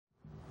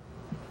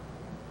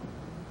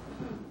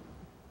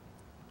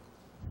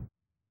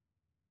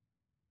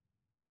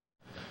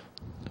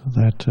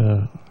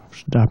that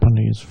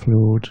Japanese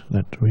flute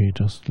that we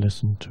just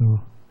listened to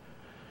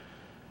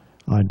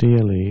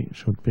ideally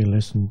should be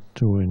listened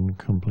to in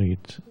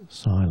complete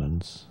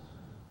silence,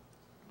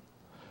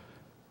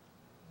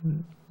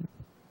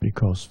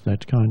 because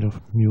that kind of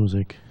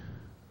music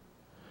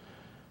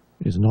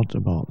is not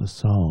about the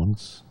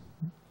sounds,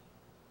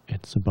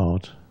 it's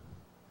about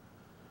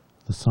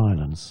the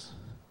silence.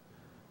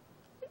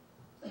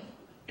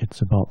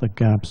 It's about the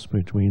gaps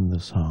between the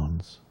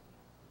sounds,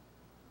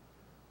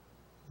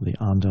 the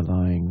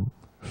underlying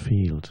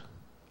field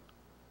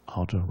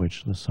out of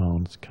which the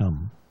sounds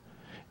come,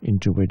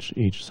 into which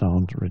each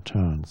sound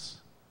returns.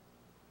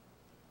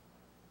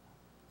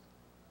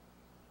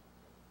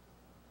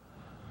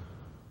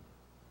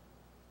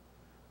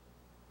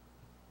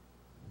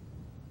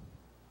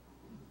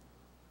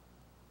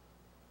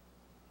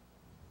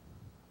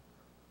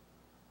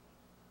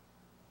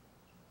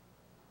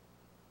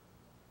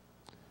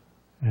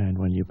 And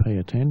when you pay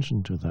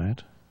attention to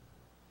that,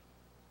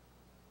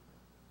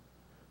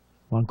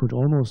 one could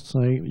almost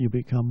say you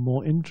become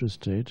more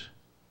interested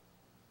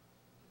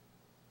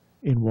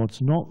in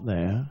what's not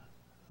there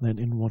than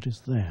in what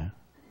is there.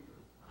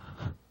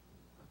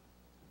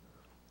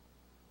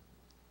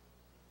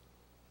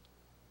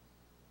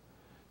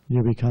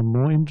 You become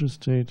more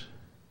interested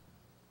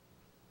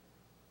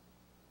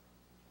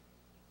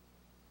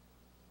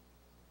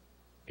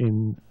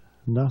in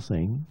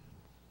nothing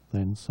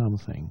than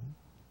something.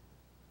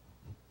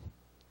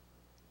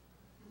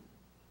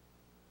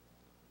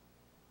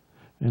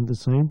 And the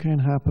same can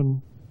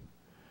happen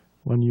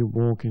when you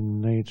walk in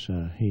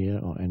nature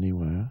here or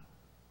anywhere.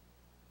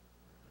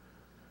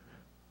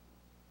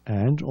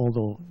 And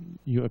although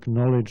you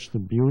acknowledge the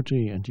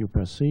beauty and you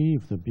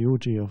perceive the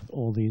beauty of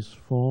all these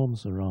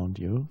forms around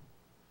you,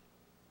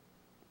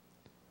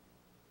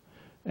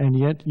 and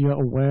yet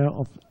you're aware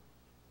of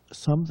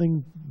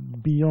something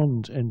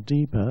beyond and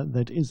deeper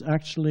that is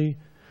actually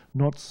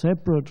not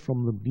separate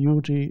from the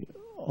beauty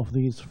of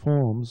these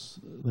forms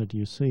that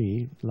you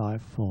see,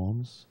 life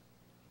forms,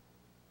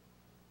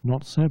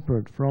 not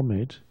separate from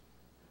it,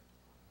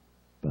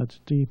 but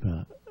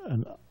deeper,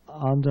 an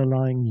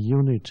underlying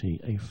unity,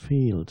 a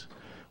field.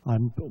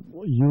 I'm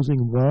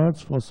using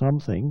words for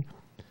something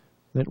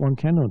that one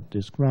cannot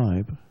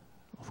describe,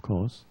 of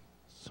course,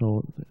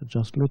 so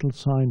just little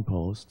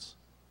signposts.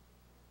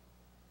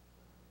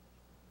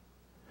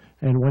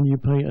 And when you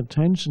pay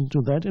attention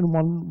to that, in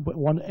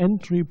one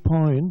entry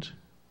point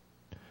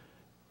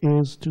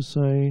is to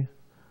say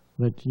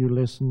that you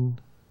listen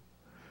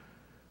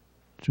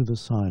to the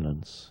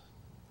silence.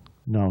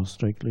 Now,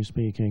 strictly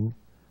speaking,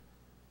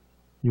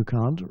 you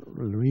can't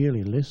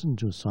really listen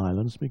to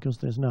silence because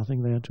there's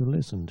nothing there to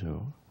listen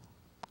to.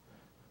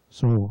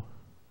 So,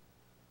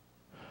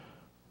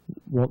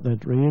 what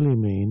that really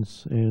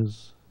means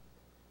is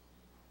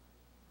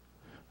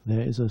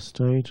there is a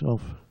state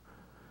of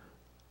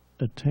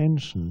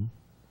attention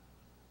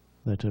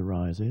that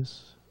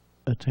arises,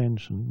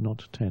 attention,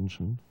 not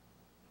tension,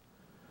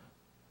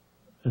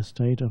 a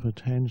state of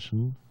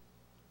attention,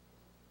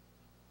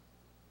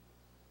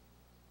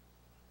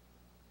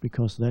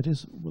 because that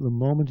is the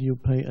moment you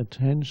pay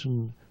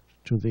attention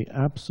to the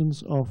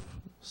absence of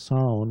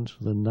sound,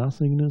 the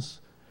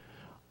nothingness,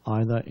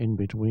 either in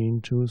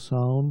between two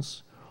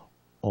sounds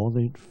or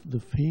the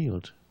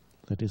field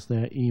that is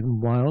there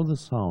even while the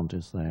sound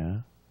is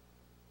there.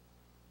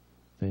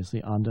 There's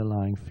the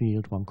underlying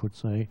field, one could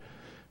say,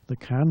 the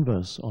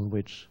canvas on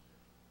which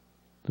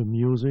the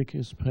music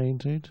is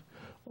painted,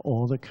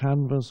 or the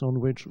canvas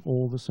on which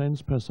all the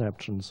sense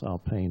perceptions are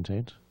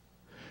painted.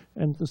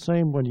 And the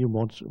same when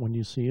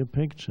you see a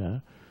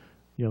picture,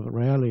 you're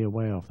rarely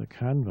aware of the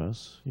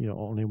canvas, you're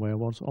only aware of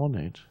what's on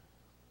it.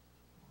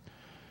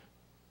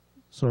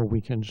 So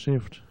we can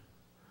shift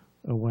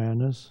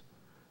awareness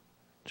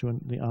to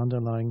the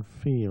underlying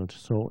field.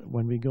 So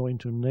when we go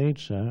into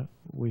nature,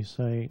 we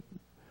say,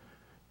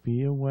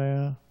 be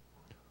aware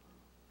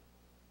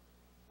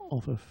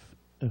of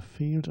a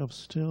field of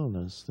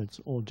stillness that's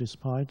all,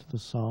 despite the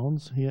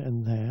sounds here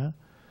and there,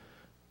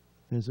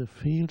 there's a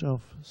field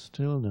of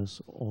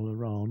stillness all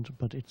around,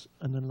 but it's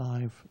an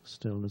alive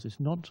stillness. It's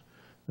not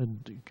a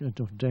kind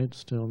of dead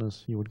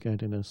stillness you would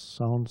get in a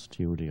sound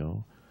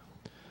studio.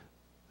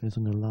 There's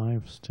an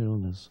alive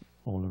stillness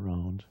all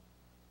around.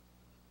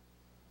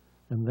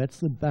 And that's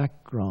the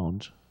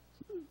background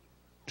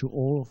to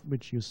all of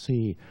which you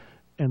see.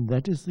 And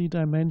that is the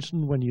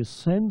dimension when you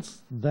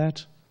sense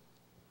that,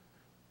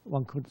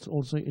 one could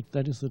also say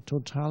that is the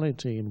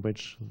totality in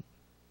which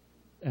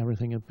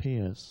everything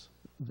appears.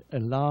 A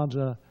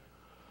larger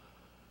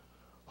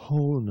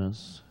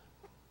wholeness.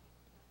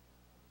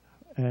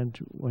 And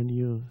when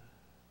you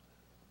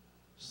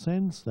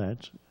sense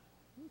that,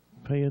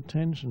 pay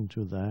attention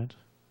to that,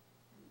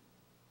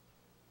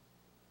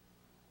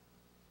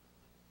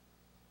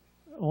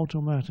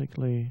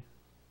 automatically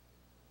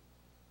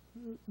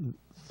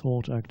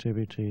thought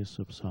activity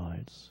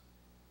subsides.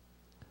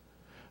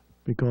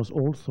 Because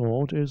all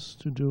thought is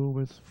to do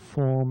with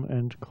form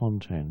and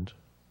content.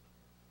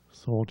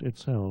 Thought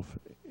itself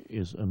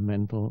is a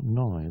mental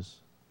noise.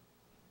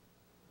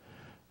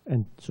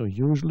 And so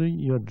usually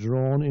you're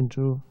drawn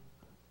into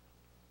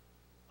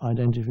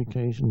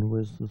identification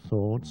with the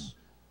thoughts,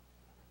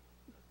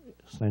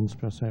 sense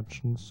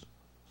perceptions,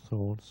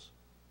 thoughts.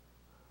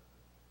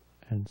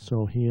 And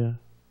so here,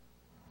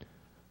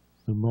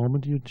 the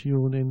moment you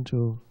tune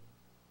into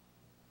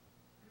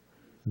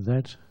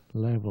that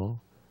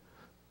level,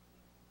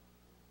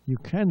 you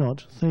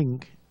cannot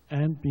think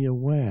and be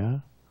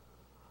aware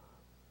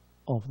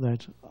of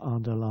that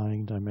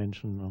underlying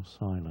dimension of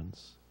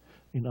silence.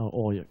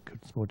 Or you could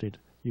put it,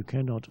 you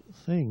cannot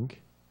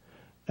think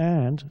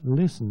and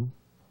listen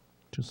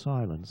to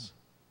silence.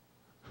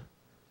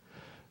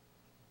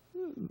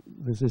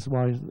 This is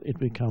why it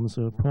becomes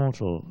a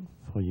portal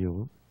for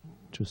you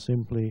to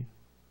simply,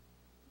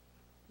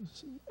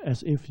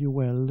 as if you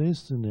were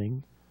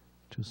listening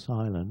to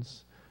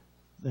silence,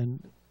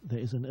 then there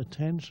is an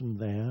attention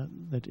there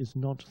that is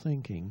not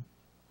thinking,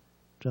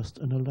 just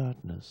an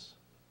alertness.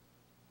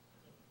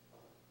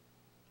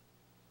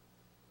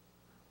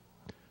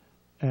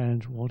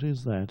 And what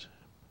is that?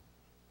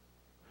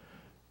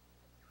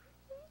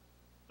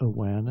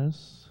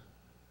 Awareness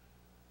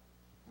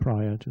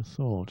prior to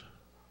thought.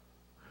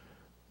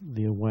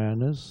 The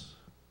awareness,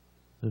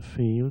 the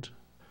field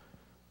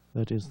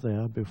that is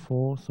there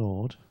before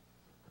thought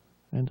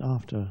and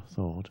after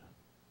thought.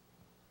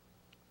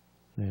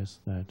 There's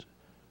that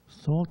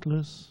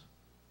thoughtless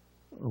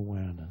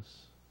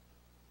awareness.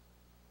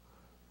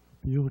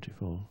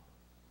 Beautiful.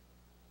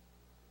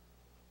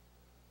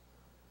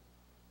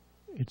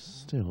 It's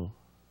still,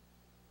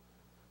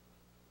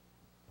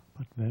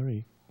 but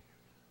very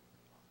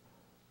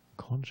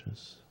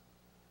conscious.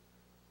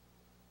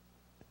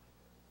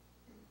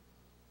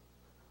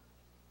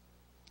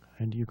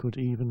 And you could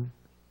even,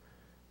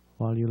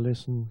 while you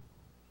listen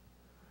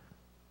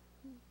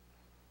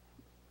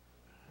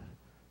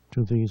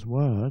to these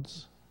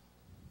words,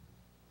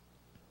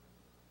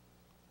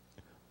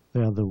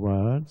 they are the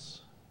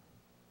words,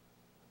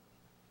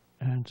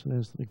 and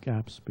there's the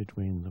gaps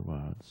between the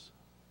words.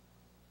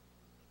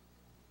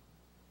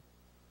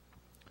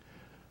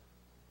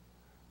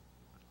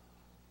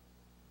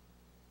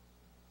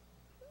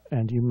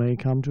 And you may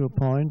come to a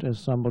point, as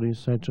somebody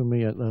said to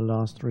me at the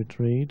last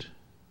retreat,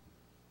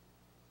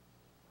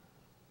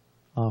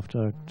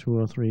 after 2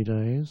 or 3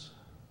 days,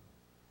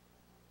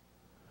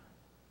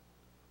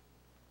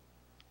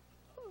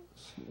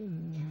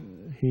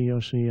 he or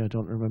she, I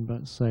don't remember,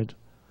 said,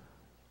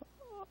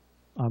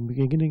 I'm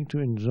beginning to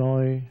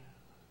enjoy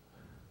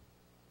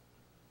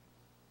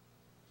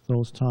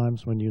those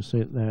times when you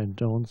sit there and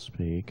don't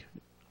speak,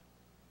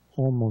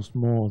 almost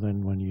more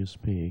than when you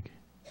speak.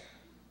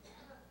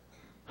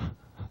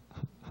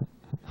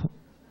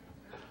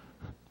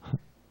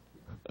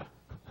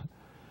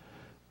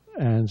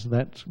 And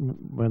that,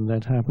 when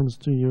that happens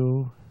to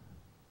you,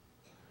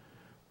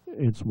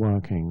 it's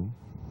working.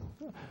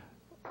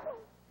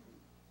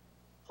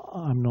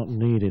 I'm not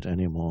needed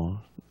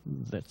anymore.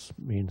 That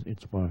means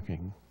it's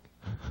working.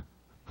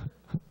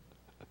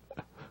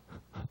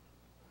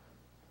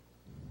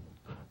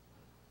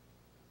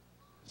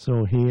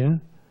 So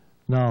here,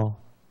 now,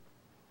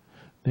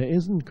 there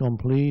isn't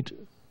complete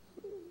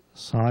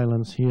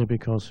silence here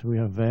because we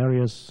have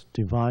various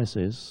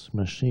devices,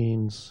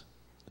 machines,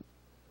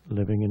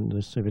 living in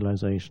this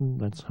civilization.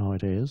 That's how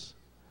it is.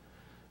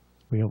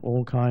 We have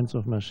all kinds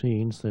of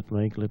machines that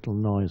make little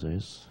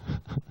noises.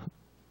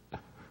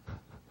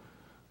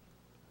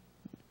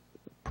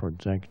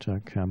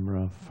 Projector,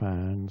 camera,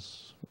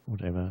 fans,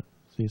 whatever.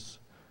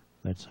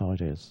 That's how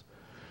it is.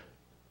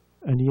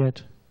 And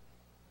yet,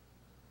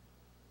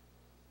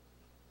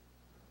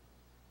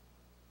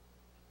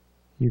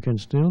 you can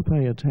still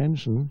pay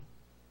attention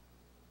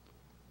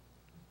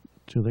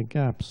to the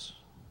gaps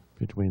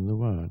between the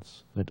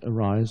words that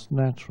arise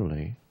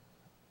naturally.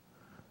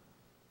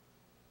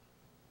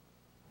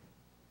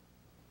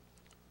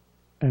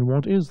 And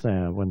what is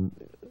there when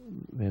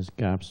there's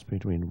gaps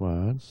between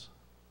words?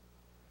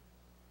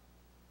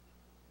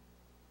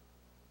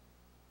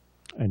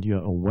 And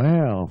you're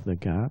aware of the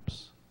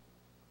gaps,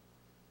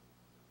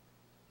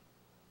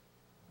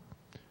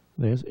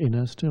 there's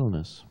inner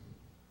stillness.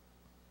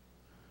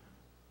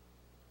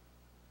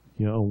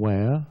 You're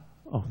aware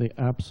of the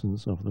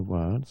absence of the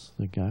words,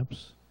 the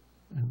gaps,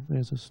 and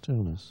there's a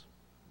stillness.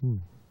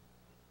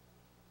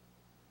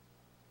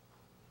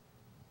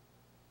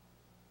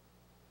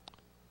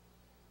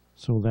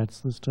 So that's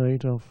the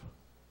state of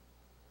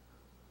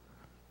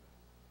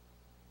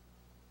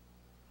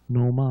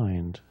no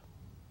mind.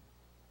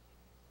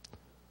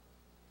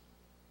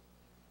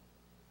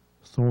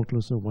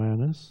 Thoughtless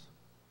awareness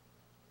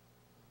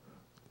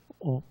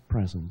or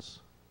presence.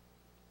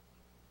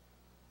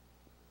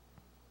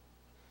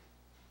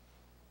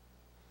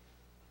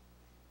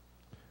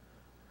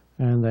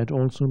 And that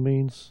also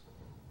means,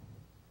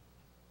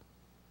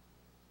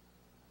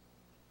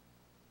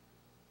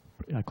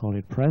 I call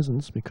it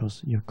presence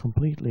because you're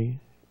completely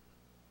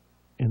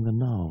in the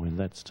now, in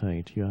that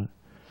state.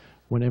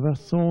 Whenever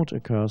thought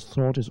occurs,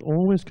 thought is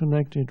always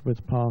connected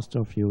with past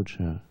or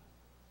future.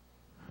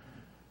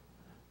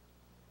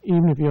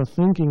 Even if you're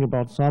thinking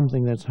about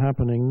something that's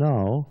happening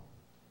now,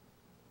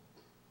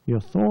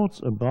 your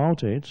thoughts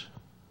about it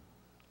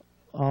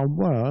are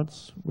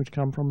words which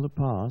come from the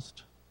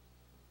past,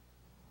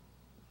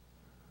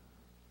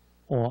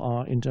 or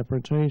are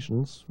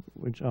interpretations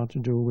which are to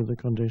do with the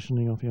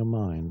conditioning of your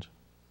mind.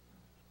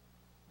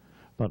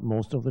 But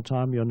most of the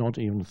time you're not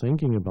even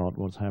thinking about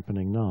what's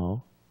happening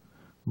now.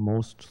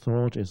 Most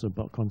thought is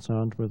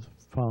concerned with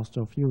past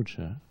or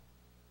future.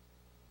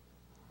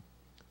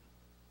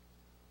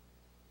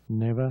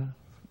 Never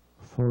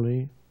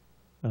fully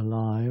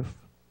alive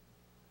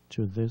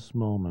to this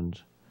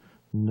moment.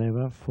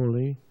 Never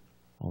fully,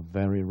 or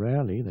very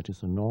rarely, that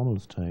is the normal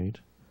state,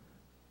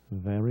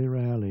 very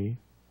rarely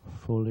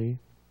fully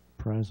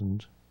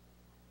present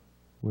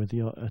with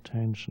your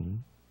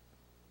attention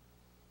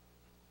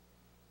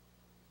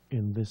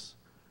in this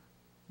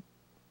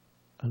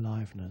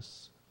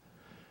aliveness,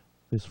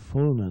 this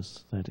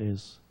fullness that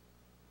is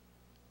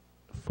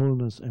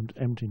fullness and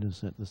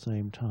emptiness at the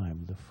same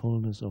time, the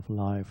fullness of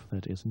life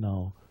that is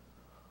now.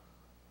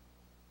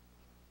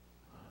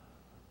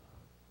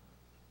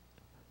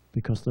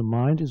 Because the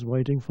mind is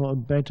waiting for a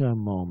better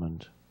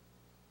moment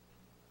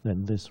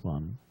than this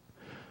one,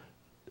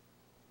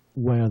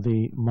 where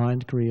the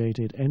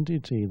mind-created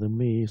entity, the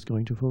me, is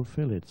going to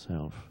fulfill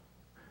itself,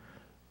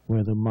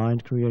 where the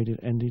mind-created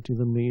entity,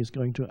 the me, is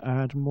going to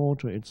add more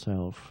to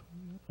itself,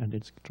 and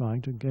it's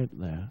trying to get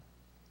there.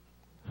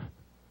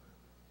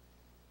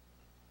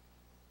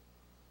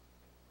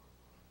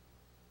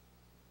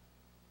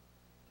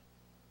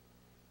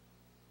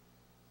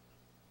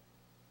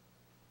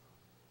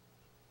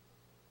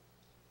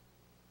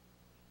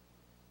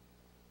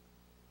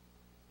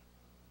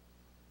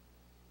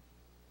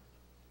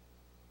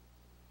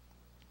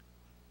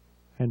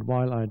 And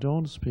while I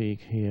don't speak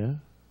here,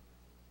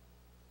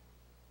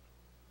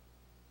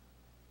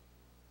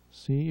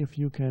 see if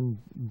you can,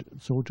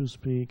 so to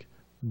speak,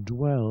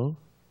 dwell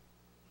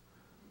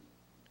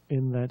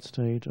in that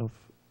state of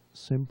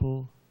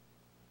simple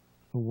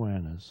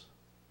awareness.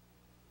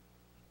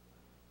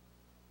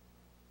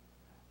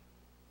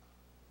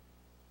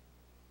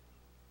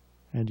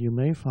 And you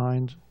may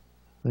find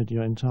that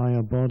your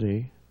entire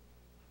body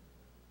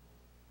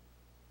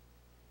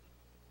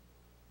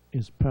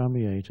is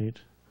permeated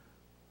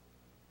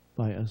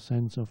by a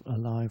sense of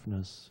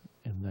aliveness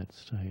in that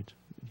state.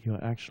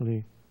 You're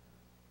actually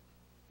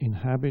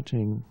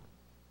inhabiting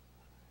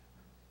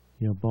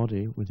your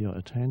body with your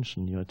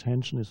attention. Your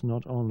attention is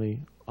not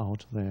only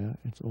out there,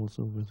 it's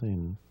also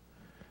within.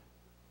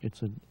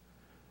 It's a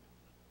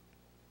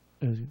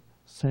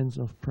sense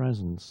of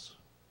presence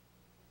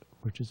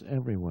which is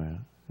everywhere,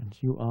 and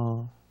you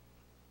are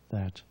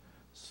that.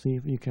 See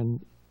if you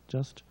can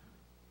just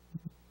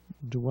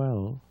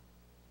dwell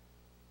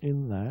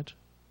in that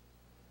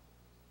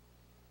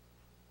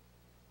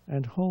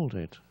and hold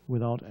it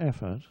without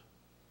effort.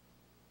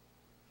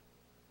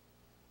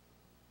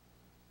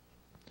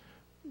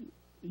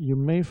 You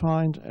may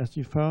find as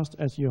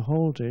you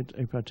hold it,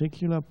 a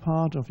particular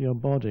part of your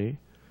body,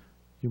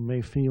 you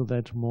may feel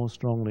that more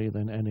strongly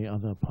than any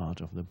other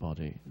part of the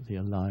body, the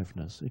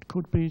aliveness. It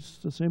could be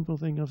the simple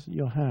thing of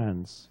your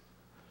hands,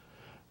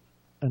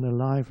 an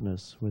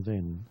aliveness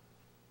within,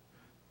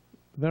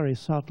 very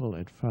subtle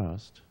at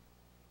first.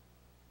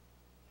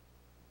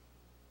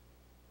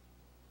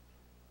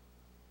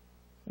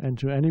 And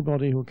to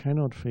anybody who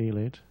cannot feel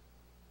it,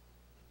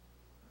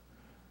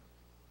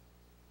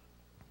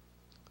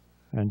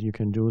 and you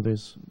can do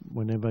this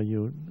whenever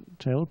you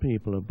tell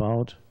people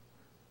about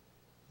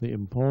the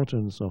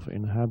importance of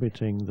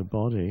inhabiting the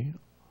body,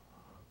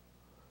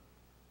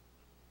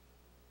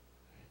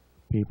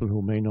 people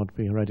who may not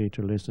be ready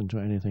to listen to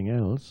anything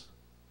else,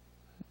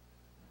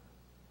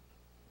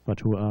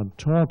 but who are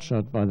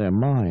tortured by their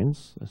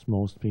minds, as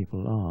most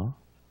people are,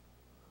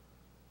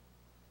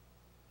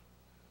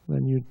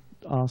 then you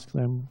ask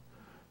them,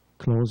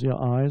 close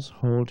your eyes,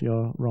 hold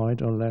your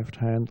right or left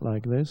hand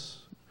like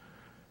this.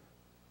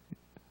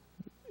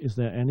 Is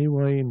there any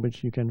way in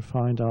which you can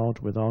find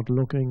out, without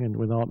looking and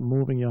without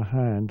moving your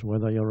hand,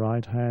 whether your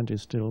right hand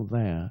is still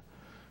there?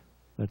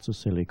 That's a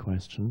silly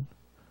question,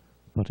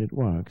 but it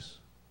works.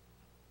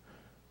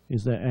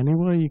 Is there any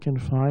way you can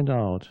find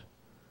out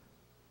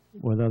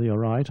whether your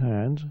right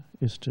hand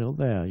is still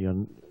there?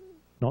 You're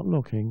not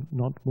looking,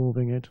 not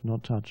moving it,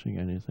 not touching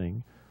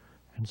anything.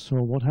 And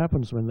so what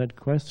happens when that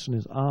question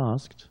is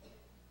asked?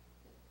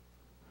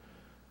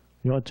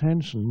 Your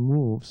attention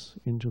moves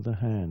into the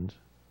hand.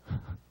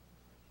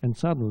 And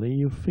suddenly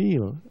you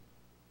feel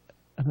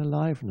an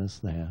aliveness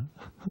there.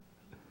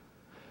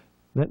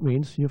 That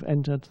means you've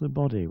entered the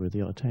body with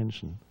your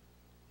attention.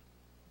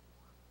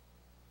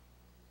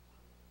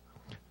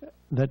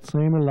 That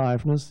same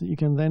aliveness, you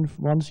can then,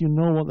 once you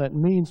know what that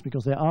means,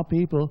 because there are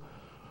people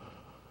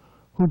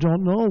who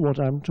don't know what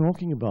I'm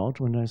talking about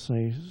when I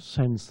say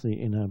sense the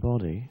inner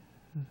body.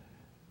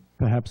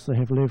 Perhaps they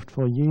have lived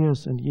for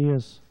years and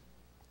years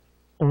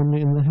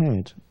only in the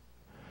head,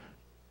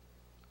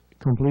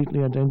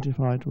 completely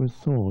identified with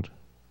thought.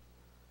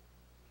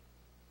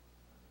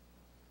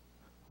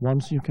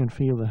 Once you can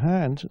feel the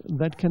hand,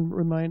 that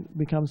can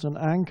becomes an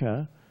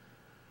anchor,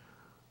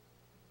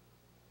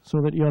 so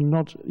that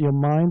your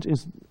mind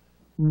is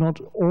not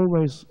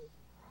always,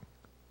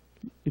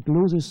 it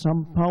loses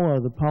some power,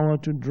 the power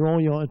to draw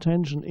your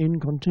attention in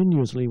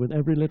continuously with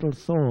every little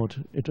thought.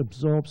 It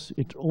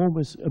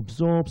always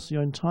absorbs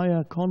your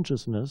entire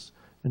consciousness,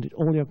 and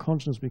all your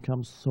consciousness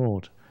becomes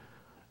thought.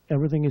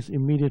 Everything is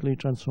immediately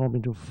transformed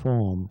into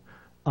form,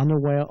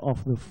 unaware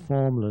of the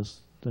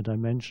formless, the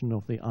dimension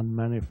of the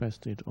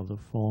unmanifested or the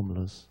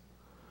formless.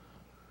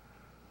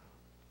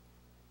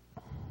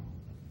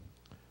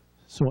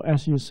 So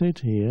as you sit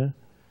here,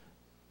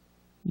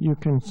 you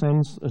can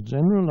sense a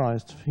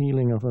generalized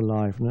feeling of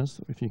aliveness.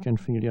 If you can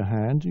feel your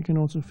hand, you can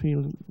also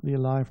feel the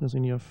aliveness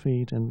in your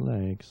feet and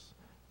legs.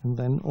 And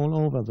then all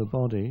over the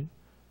body,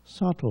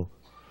 subtle.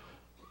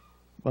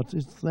 But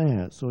it's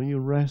there, so you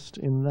rest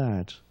in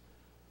that.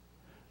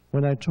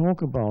 When I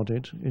talk about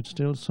it, it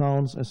still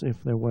sounds as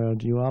if there were a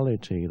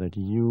duality, that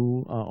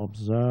you are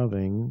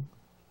observing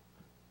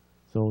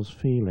those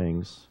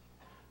feelings.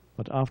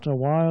 But after a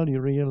while you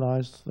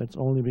realize that's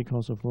only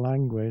because of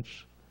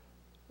language.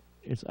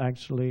 It's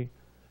actually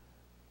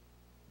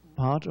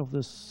part of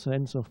the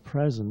sense of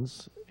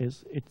presence. The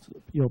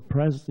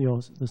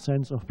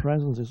sense of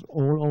presence is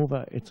all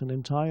over. It's an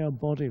entire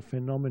body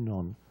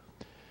phenomenon.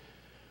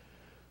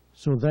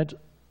 So that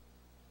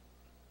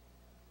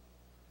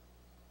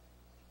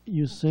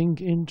you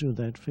sink into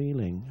that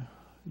feeling.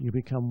 You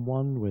become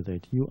one with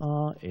it. You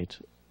are it.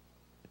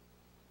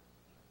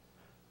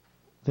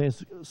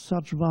 There's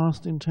such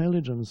vast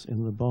intelligence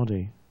in the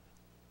body.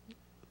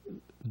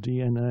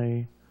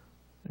 DNA,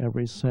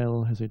 every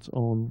cell has its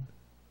own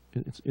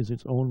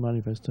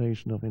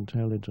manifestation of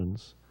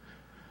intelligence.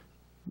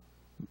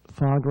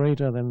 Far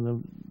greater than the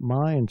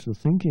mind, the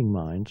thinking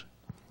mind.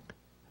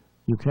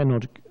 You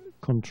cannot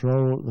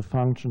control the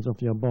functions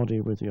of your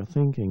body with your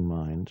thinking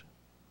mind.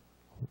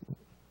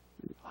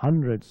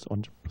 Hundreds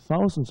and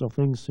thousands of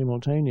things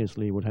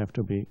simultaneously would have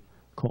to be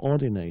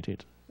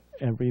coordinated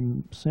every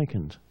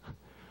second.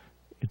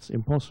 It's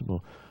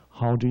impossible.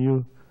 How do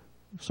you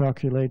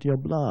circulate your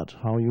blood?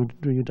 How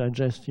do you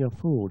digest your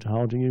food?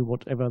 How do you,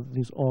 whatever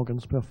these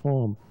organs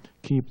perform,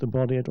 keep the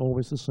body at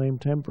always the same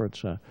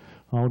temperature?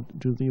 How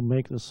do you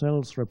make the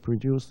cells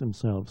reproduce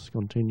themselves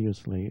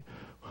continuously?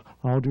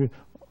 How do you,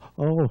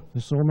 oh,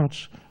 there's so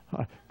much,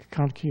 I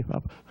can't keep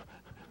up.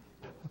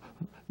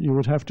 You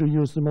would have to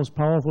use the most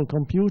powerful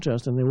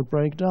computers and they would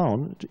break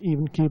down,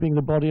 even keeping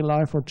the body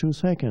alive for 2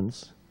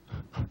 seconds.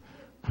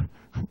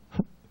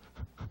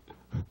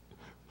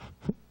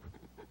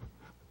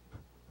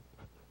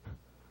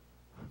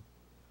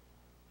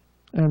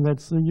 And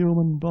that's the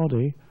human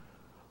body.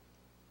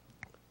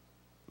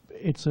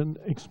 It's an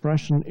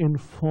expression in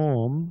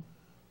form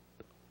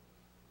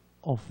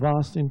of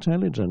vast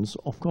intelligence.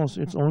 Of course,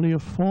 it's only a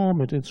form,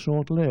 it is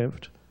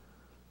short-lived.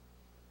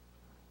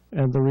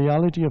 And the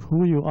reality of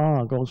who you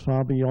are goes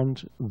far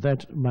beyond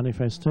that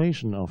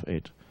manifestation of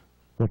it.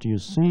 What you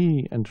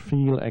see and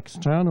feel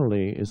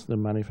externally is the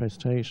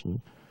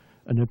manifestation,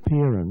 an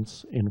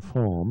appearance in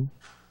form.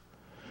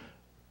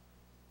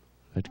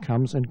 It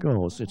comes and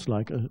goes. It's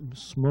like a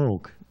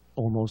smoke,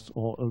 almost,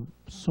 or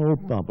a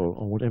soap bubble,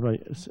 or whatever.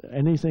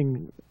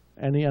 Anything,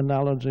 any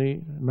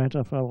analogy,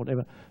 metaphor,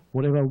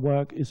 whatever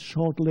work is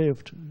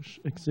short-lived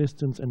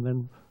existence and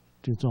then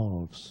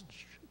dissolves.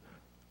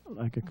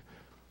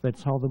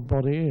 That's how the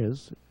body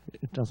is.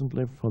 It doesn't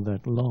live for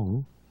that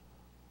long.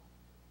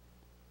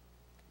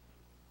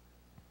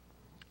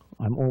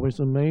 I'm always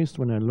amazed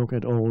when I look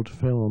at old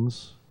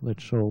films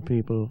that show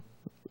people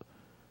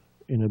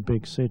in a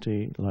big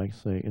city, like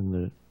say in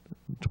the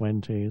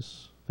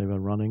 20s, they were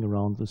running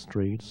around the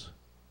streets.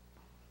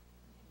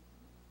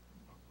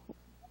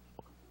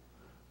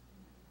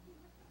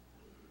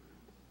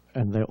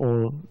 And they're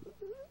all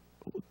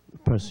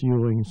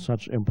pursuing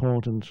such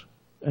important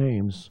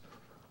aims.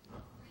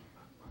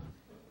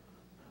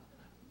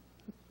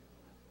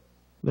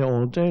 They're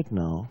all dead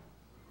now.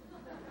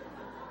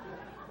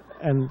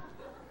 And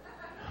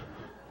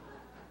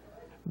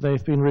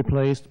they've been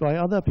replaced by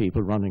other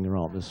people running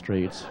around the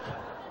streets.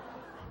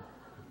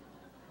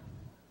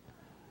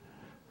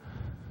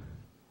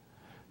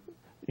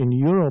 In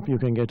Europe, you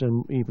can get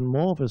even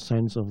more of a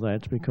sense of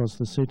that because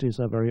the cities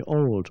are very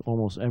old.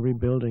 Almost every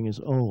building is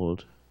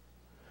old.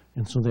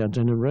 And so there are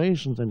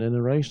generations and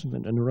generations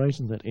and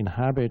generations that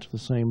inhabit the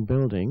same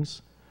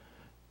buildings.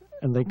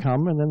 And they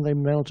come and then they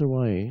melt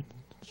away.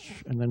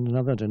 And then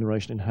another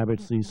generation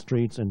inhabits these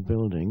streets and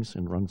buildings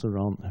and runs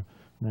around them.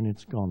 And then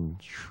it's gone.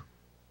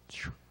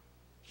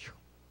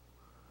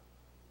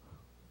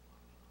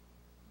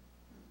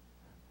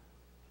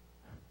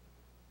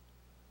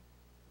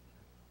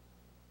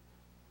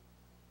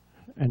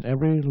 And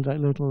every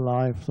little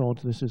life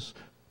thought, this is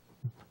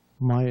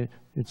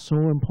it's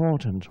so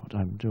important what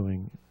I'm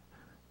doing.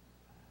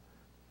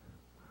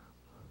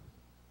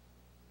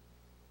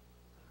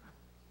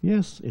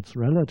 Yes, it's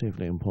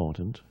relatively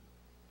important,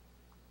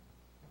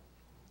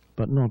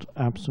 but not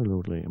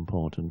absolutely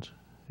important.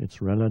 It's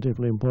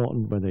relatively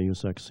important whether you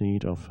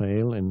succeed or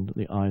fail in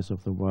the eyes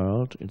of the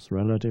world. It's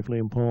relatively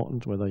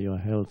important whether you're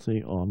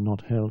healthy or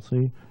not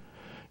healthy.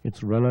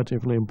 It's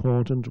relatively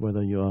important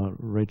whether you are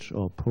rich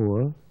or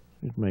poor.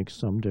 It makes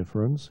some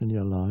difference in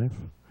your life.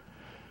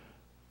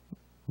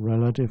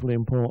 Relatively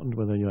important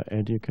whether you're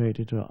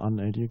educated or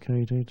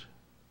uneducated.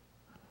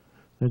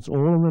 It's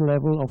all on the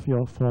level of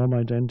your form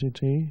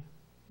identity.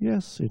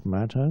 Yes, it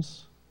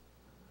matters,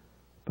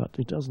 but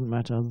it doesn't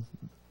matter.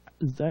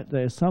 That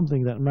there is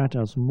something that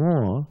matters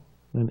more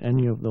than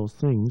any of those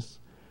things,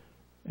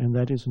 and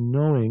that is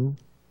knowing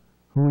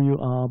who you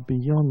are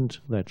beyond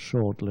that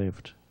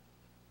short-lived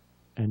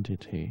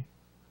entity,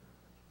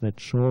 that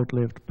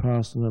short-lived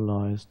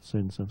personalized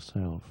sense of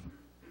self.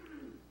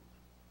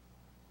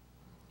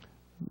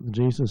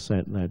 Jesus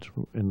said that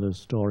in the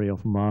story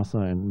of Martha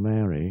and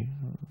Mary,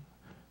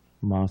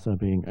 Martha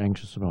being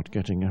anxious about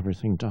getting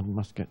everything done,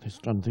 must get this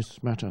done,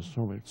 this matters,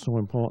 so it's so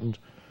important.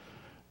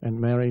 And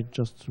Mary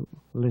just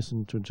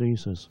listened to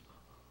Jesus.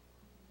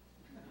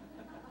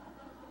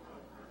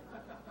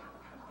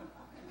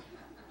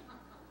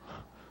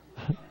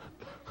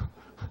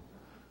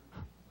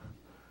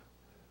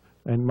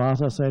 And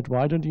Martha said,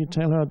 "Why don't you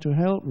tell her to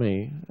help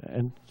me?"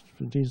 And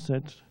Jesus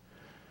said,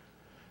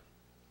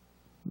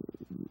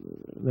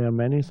 "There are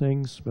many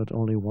things, but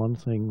only one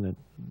thing that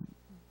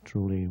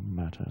truly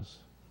matters."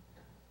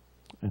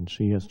 And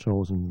she has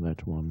chosen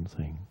that one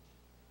thing.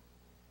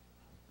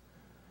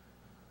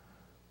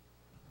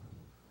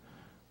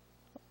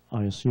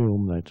 I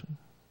assume that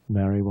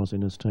Mary was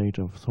in a state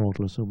of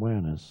thoughtless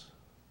awareness.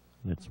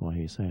 That's why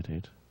he said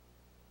it.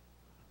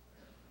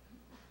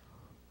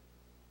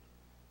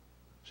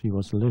 She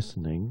was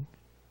listening.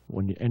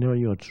 Whenever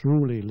you're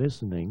truly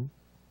listening,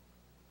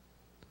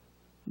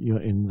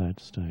 you're in that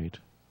state.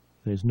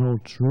 There's no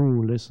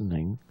true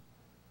listening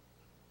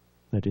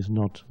that is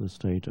not the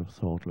state of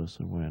thoughtless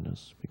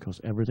awareness,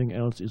 because everything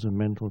else is a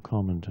mental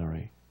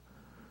commentary.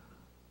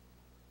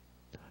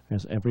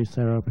 As every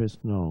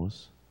therapist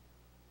knows,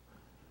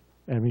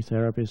 every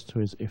therapist who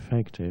is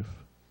effective,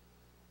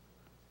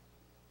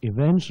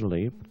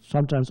 eventually,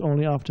 sometimes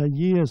only after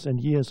years and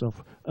years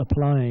of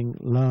applying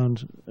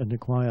learned and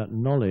acquired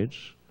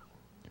knowledge,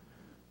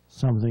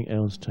 something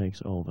else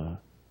takes over.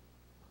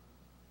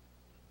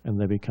 And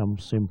they become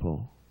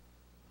simple.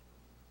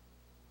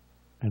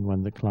 And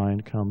when the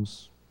client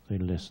comes, they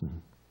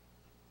listen.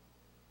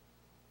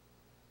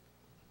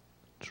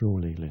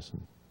 Truly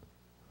listen.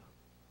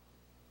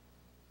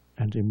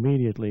 And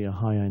immediately a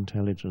higher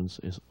intelligence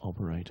is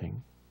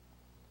operating.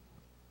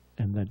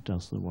 And that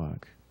does the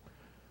work.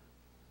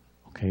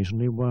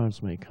 Occasionally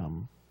words may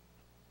come.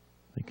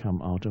 They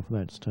come out of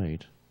that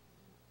state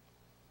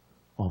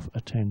of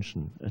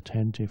attention,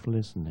 attentive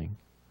listening.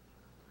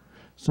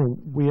 So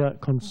we are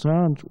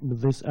concerned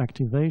with this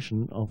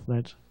activation of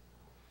that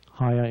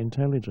higher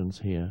intelligence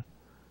here.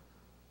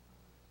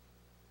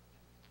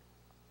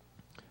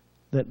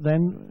 That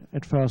then,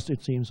 at first,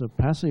 it seems a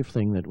passive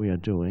thing that we are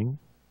doing,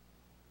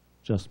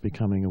 just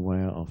becoming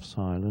aware of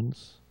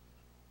silence,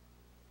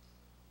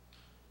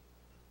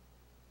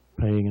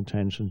 paying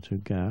attention to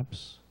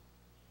gaps.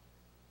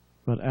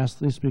 But as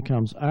this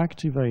becomes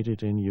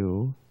activated in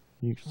you,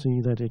 you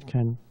see that it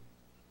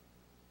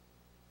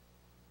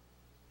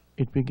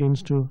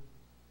begins to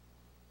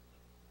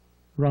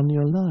run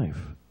your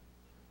life.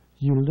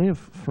 You live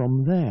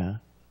from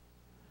there,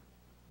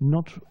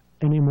 not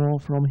anymore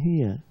from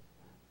here.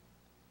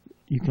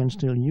 You can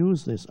still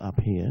use this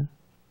up here,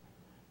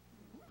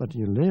 but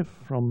you live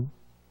from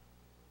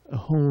a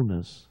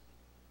wholeness.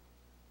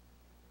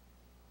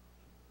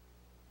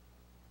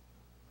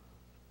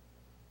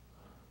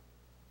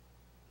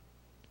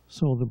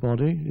 So the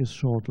body is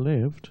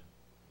short-lived,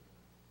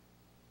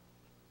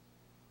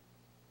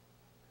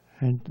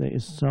 and there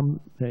is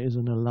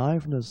an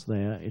aliveness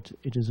there. It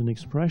is an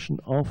expression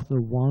of the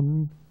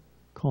one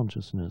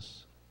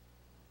consciousness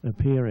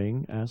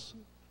appearing as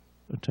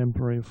a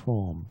temporary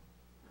form.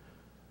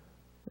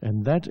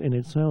 And that in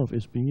itself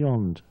is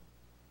beyond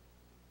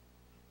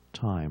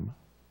time.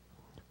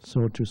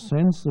 So to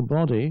sense the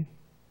body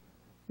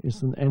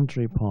is an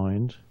entry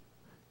point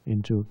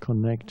into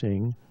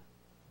connecting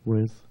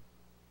with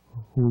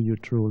who you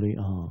truly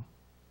are.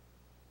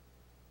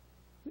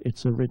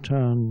 It's a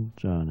return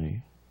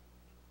journey.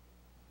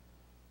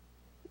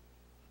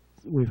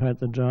 We've had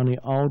the journey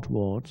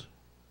outward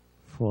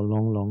for a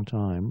long, long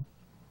time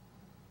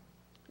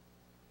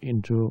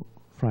into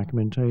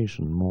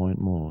fragmentation, more and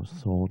more,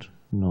 thought,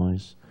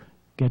 noise,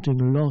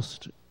 getting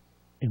lost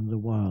in the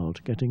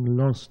world, getting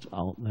lost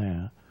out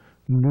there,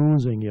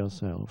 losing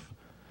yourself.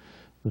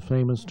 The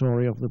famous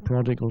story of the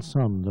prodigal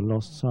son, the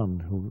lost son,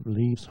 who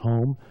leaves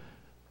home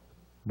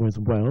with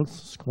wealth,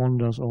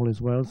 squanders all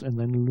his wealth, and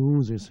then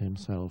loses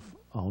himself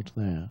out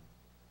there.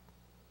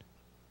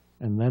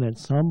 And then at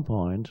some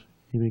point,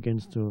 he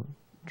begins to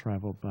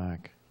travel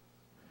back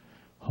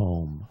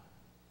home.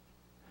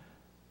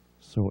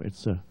 So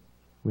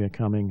we are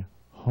coming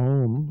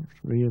home,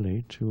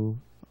 really, to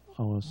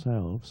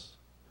ourselves,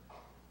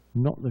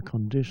 not the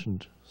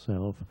conditioned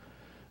self.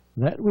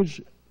 That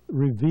which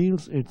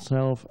reveals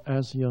itself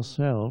as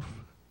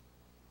yourself,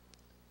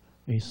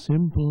 a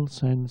simple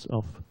sense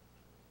of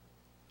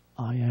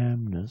I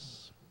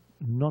amness,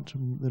 not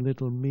the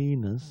little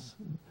meanness,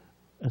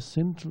 a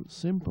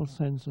simple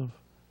sense of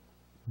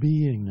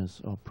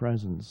beingness or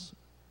presence,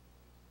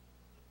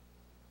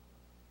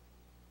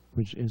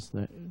 which is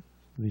the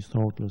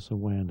thoughtless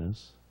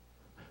awareness.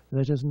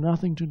 That has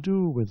nothing to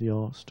do with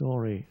your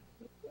story.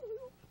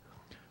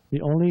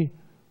 The only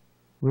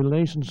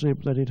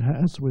relationship that it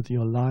has with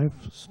your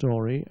life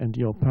story and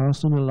your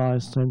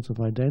personalized sense of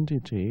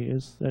identity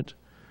is that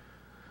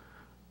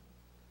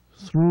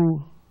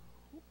through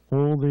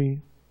all the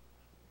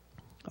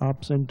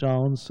ups and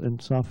downs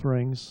and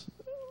sufferings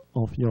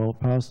of your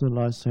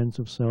personalized sense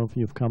of self,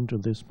 you've come to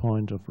this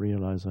point of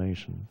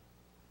realization.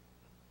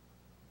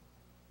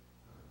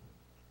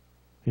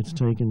 It's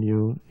taken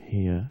you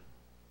here.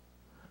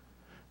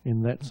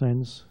 In that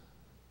sense,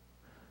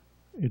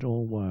 it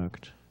all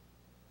worked.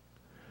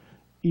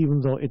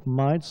 Even though it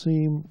might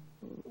seem,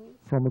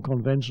 from a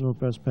conventional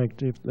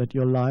perspective, that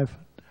your life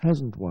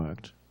hasn't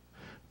worked.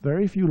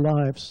 Very few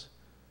lives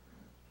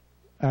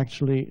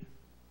actually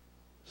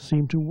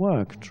seem to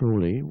work,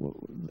 truly.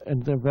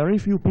 And there are very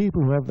few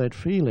people who have that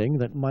feeling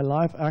that my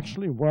life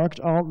actually worked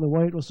out the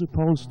way it was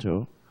supposed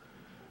to.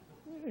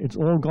 It's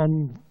all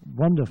gone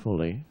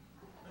wonderfully.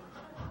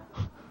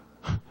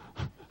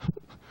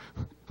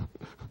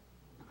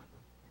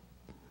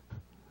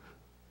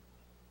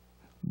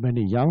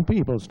 Many young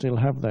people still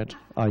have that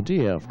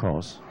idea, of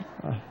course.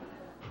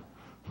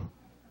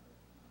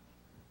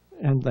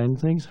 And then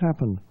things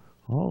happen.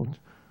 Oh,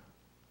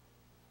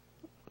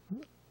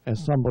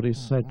 as somebody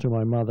said to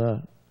my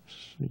mother,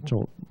 she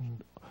told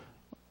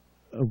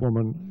a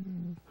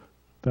woman,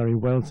 very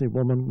wealthy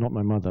woman, not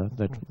my mother,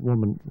 that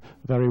woman,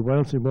 very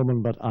wealthy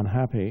woman but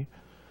unhappy,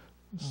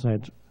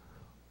 said,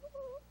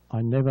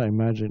 I never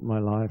imagined my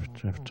life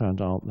to have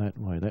turned out that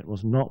way. That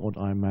was not what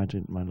I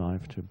imagined my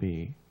life to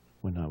be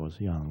when I was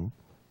young.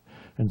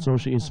 And so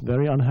she is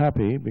very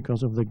unhappy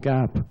because of the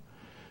gap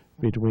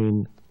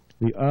between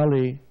the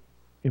early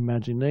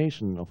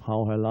imagination of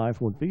how her life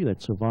would be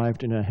that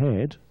survived in her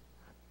head,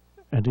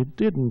 and it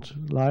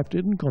didn't. Life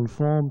didn't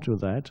conform to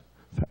that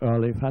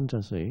early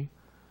fantasy.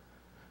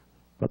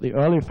 But the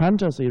early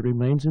fantasy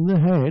remains in the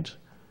head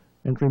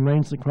and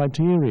remains the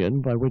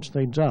criterion by which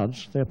they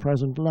judge their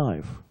present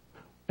life.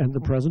 And the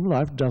present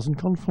life doesn't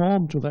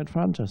conform to that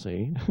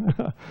fantasy,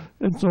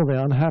 and so they're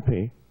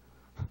unhappy.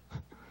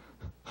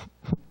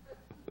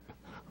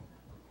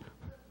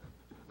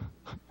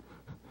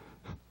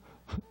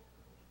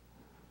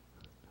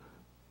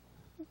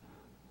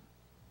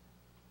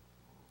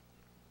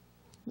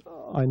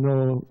 I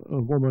know a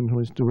woman who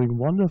is doing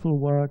wonderful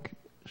work.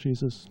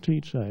 She's a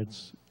teacher at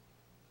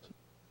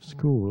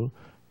school.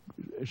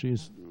 She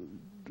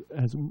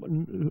has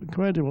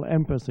incredible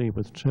empathy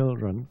with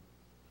children.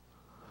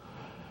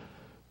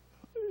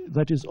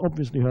 That is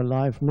obviously her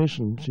life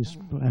mission. She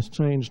has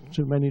changed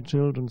too many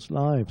children's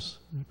lives,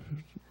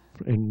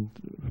 in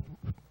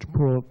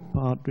poor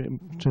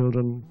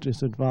children,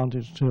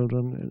 disadvantaged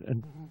children,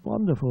 and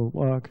wonderful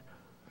work.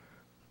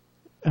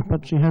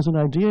 But she has an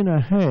idea in her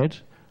head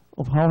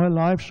of how her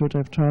life should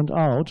have turned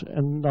out,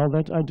 and now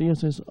that idea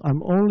says,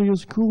 I'm only a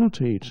school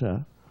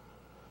teacher.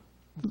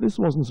 This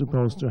wasn't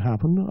supposed to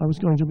happen. I was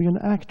going to be an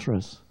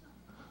actress.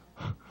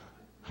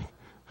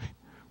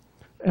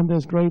 And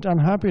there's great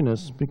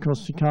unhappiness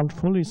because she can't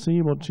fully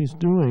see what she's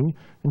doing,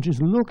 and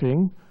she's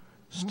looking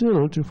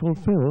still to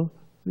fulfill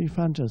the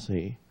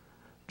fantasy,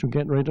 to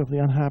get rid of the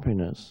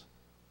unhappiness.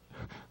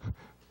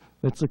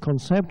 It's a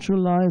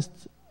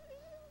conceptualized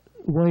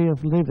way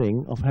of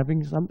living, of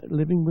having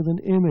living with an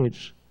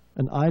image,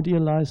 an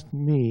idealized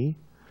me,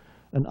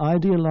 an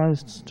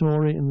idealized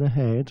story in the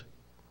head.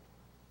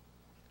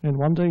 And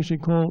one day she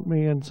called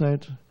me and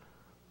said,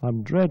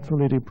 I'm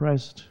dreadfully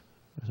depressed.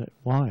 I said,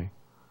 why?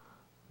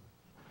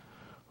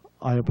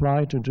 I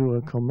applied to do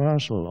a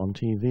commercial on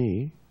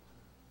TV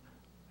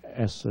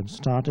as a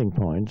starting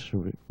point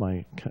to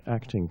my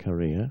acting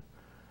career,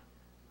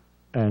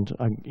 and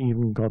I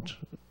even got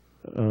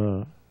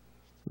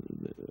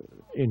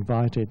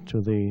invited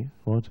to the,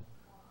 what?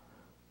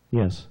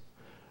 Yes.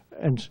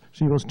 And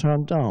she was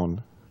turned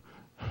down.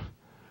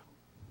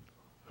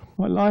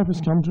 My life has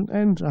come to an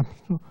end.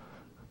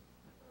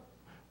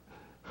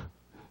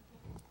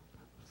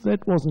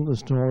 That wasn't the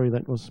story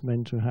that was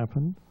meant to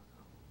happen.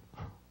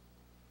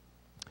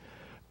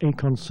 A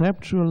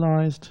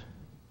conceptualized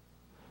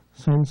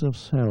sense of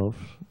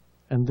self,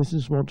 and this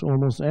is what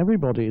almost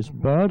everybody is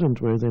burdened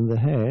with in the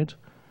head,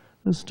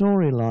 the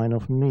storyline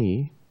of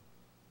me.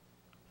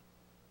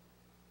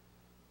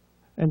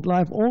 And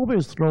life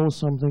always throws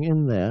something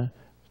in there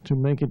to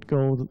make it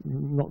go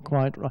not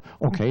quite right.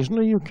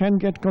 Occasionally you can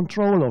get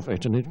control of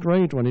it, and it's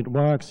great when it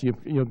works.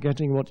 You're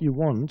getting what you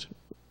want.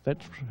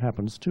 That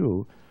happens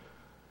too.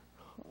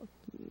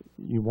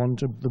 You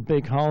wanted the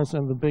big house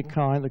and the big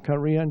car and the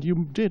career, and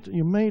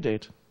you made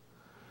it.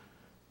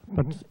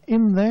 But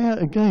in there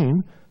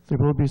again, there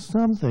will be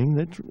something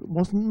that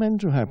wasn't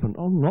meant to happen.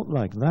 Oh, not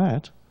like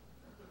that.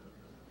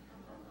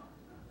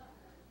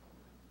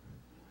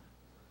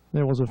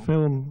 There was a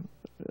film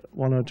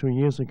 1 or 2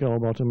 years ago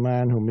about a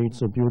man who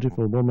meets a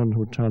beautiful woman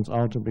who turns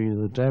out to be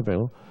the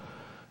devil,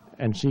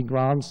 and she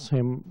grants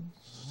him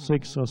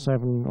 6 or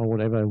 7 or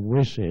whatever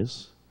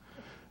wishes,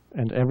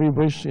 and every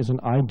wish is an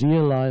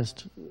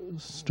idealized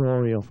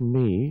story of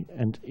me,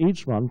 and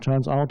each one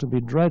turns out to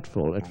be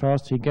dreadful. At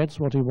first he gets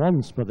what he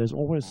wants, but there's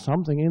always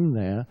something in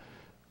there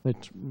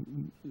that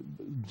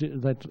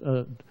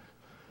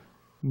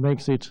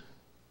makes it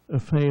a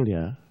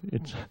failure.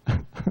 It's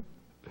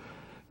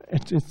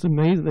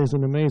amazing. There's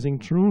an amazing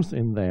truth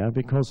in there,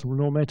 because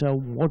no matter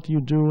what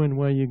you do and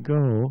where you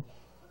go,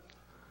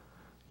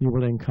 you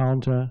will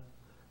encounter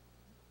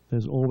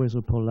there's always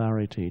a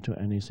polarity to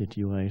any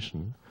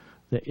situation.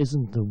 There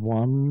isn't the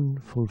one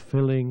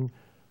fulfilling,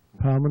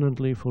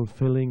 permanently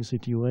fulfilling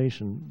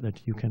situation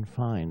that you can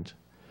find.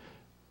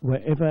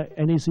 Wherever,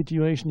 any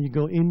situation you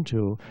go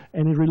into,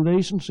 any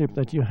relationship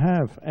that you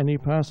have, any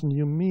person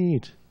you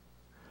meet,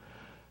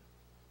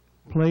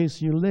 place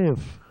you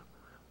live,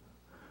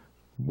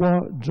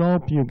 what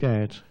job you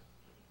get,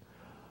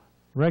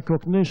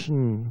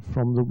 recognition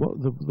from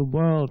the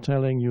world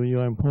telling you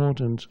you're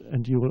important,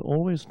 and you will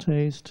always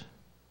taste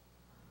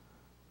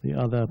the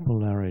other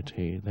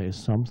polarity.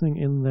 There's something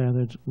in there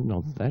that,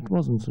 no, that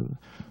wasn't so.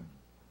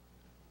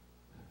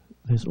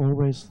 There's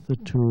always the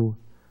two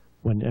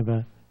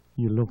whenever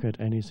you look at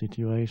any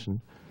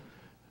situation.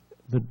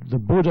 The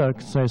Buddha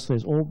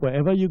says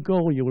wherever you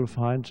go you will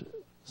find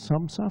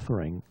some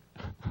suffering.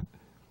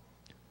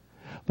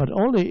 But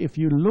only if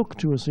you look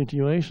to a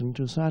situation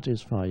to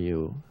satisfy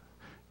you.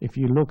 If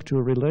you look to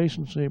a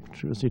relationship,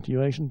 to a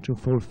situation to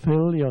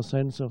fulfill your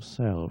sense of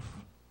self,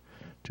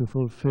 to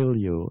fulfill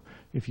you.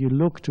 If you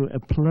look to a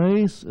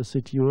place, a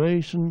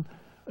situation,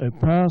 a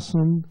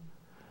person,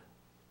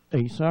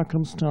 a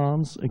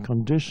circumstance, a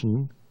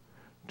condition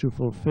to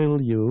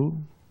fulfill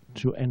you,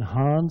 to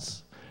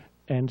enhance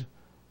and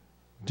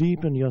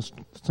deepen your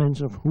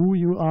sense of who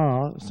you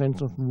are,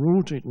 sense of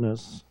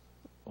rootedness,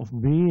 of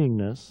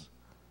beingness,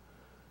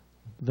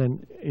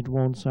 then it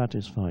won't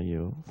satisfy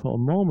you. For a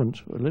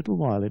moment, a little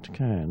while it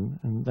can,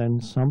 and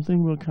then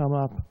something will come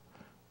up.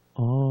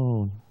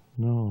 Oh,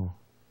 no.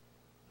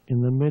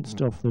 In the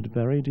midst of the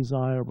very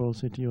desirable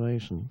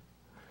situation,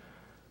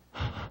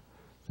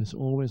 there's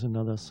always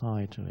another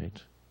side to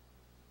it.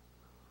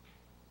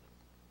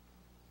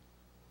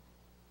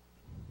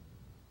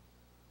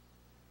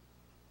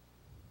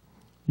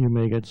 You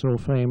may get so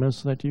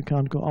famous that you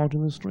can't go out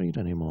in the street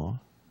anymore.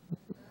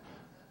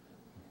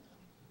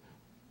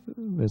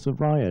 There's a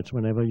riot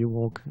whenever you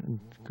walk and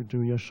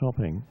do your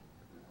shopping.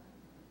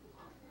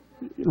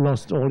 You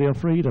lost all your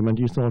freedom, and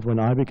you thought, when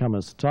I become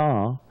a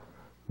star,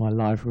 my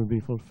life will be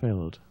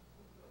fulfilled.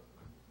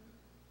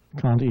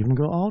 Can't even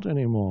go out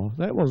anymore.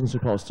 That wasn't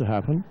supposed to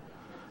happen.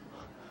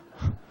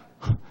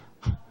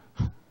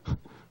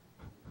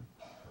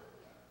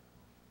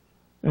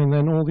 And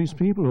then all these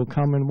people who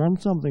come and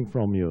want something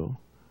from you,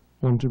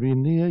 want to be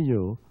near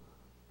you,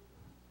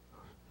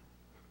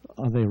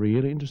 are they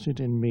really interested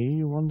in me,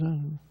 you wonder?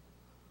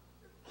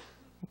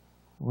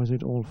 Or is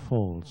it all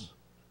false?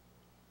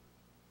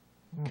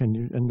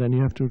 And then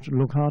you have to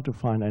look hard to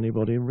find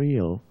anybody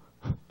real.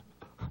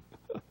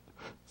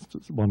 It's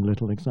just one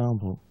little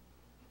example.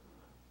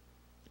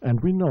 And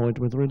we know it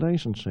with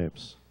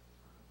relationships.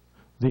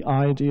 The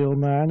ideal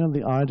man and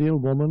the ideal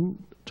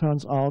woman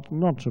turns out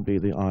not to be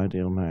the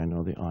ideal man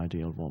or the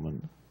ideal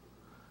woman.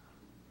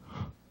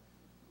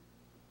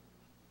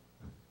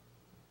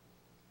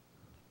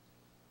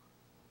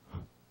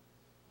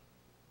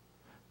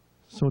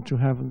 So to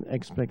have an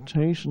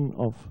expectation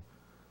of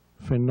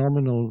the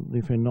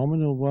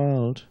phenomenal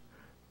world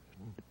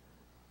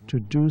to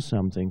do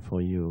something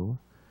for you,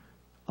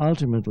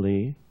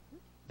 ultimately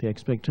the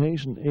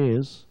expectation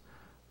is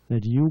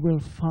that you will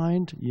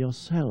find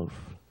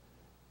yourself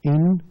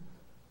in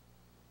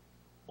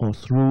or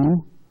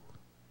through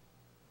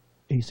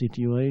a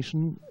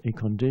situation, a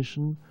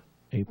condition,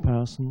 a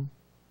person,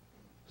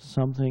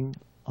 something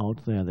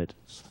out there that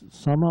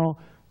somehow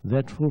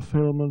that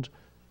fulfillment,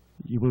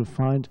 you will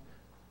find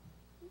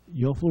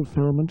your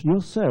fulfillment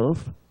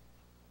yourself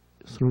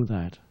through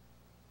that.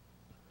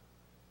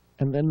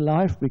 And then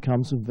life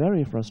becomes a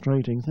very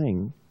frustrating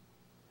thing,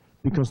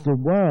 because the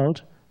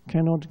world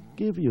cannot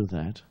give you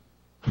that.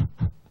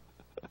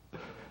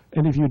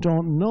 And if you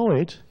don't know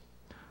it,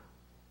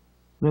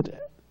 that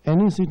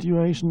any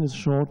situation is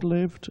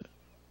short-lived,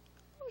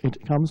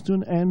 it comes to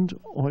an end,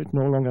 or it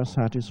no longer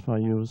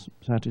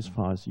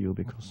satisfies you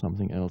because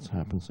something else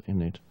happens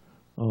in it.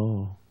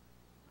 Oh.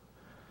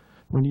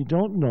 When you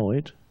don't know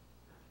it,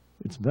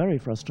 it's very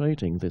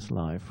frustrating, this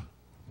life.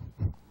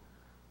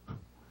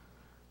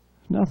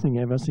 Nothing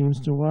ever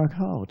seems to work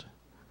out.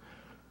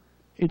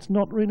 It's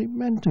not really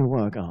meant to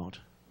work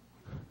out.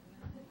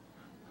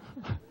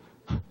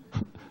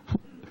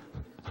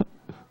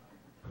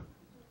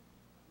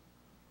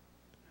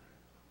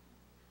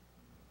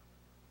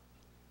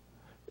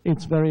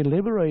 It's very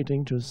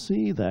liberating to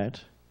see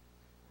that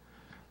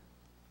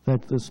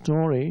the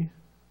story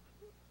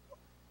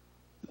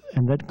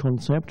and that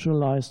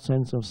conceptualized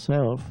sense of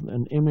self,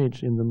 an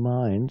image in the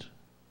mind,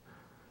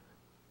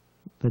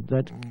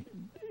 that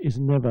is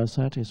never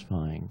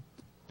satisfying.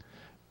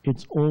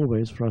 It's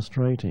always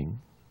frustrating.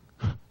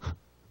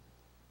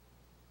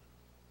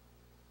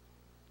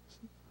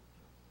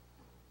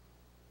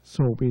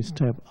 So we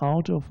step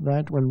out of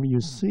that. When you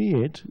see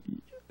it,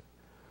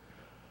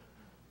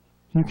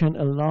 you can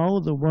allow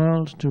the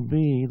world to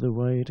be the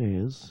way it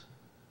is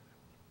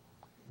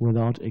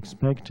without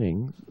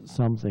expecting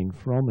something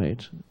from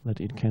it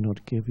that it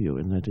cannot give you,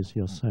 and that is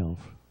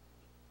yourself.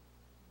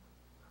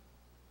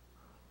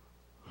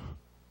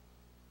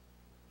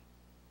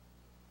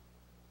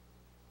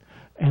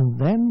 And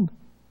then,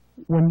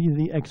 when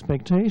the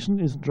expectation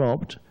is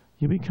dropped,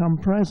 you become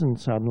present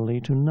suddenly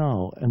to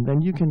now. And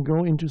then you can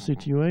go into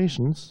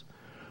situations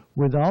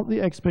without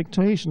the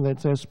expectation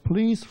that says,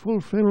 please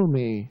fulfill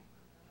me.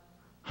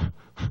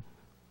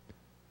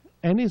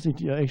 Any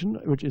situation,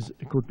 which is,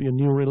 it could be a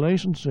new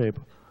relationship,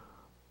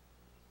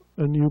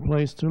 a new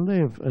place to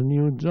live, a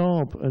new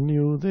job, a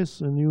new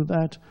this, a new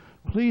that,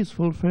 please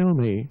fulfill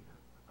me.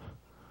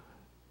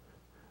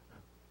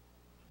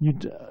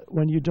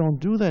 When you don't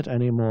do that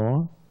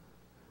anymore,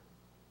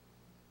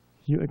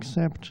 you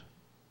accept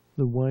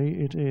the way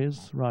it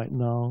is right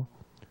now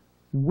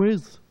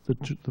with the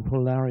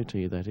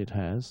polarity that it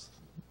has.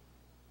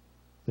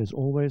 There's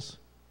always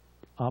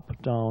up,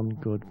 down,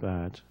 good,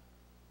 bad.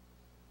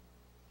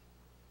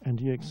 And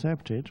you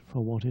accept it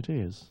for what it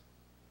is.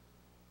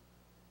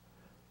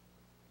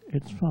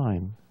 It's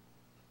fine.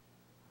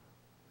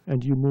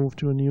 And you move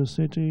to a new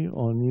city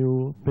or a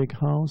new big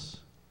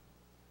house.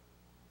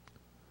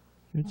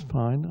 It's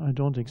fine. I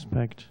don't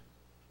expect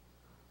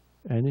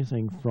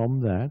anything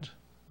from that.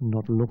 I'm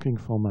not looking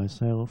for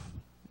myself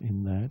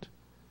in that.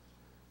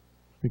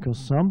 Because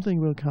something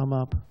will come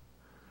up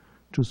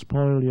to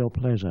spoil your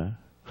pleasure.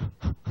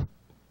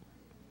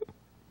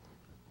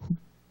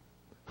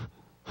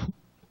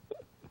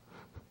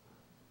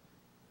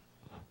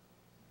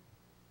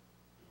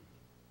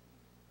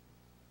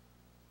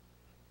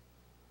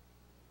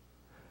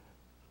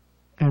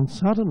 And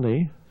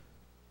suddenly,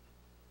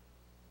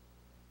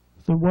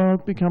 the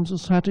world becomes a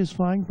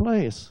satisfying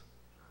place.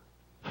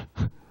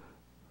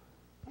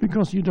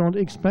 Because you don't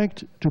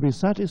expect to be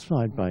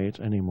satisfied by it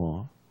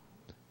anymore.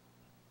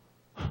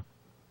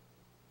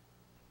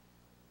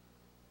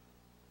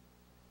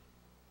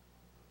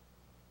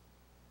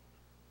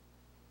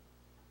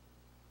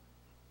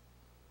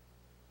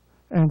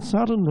 And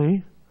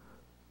suddenly,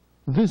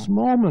 this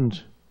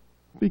moment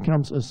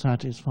becomes a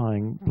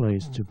satisfying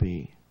place to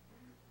be.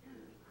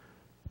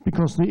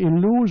 Because the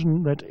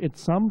illusion that at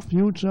some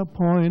future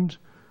point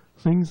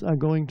things are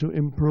going to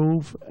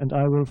improve and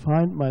I will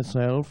find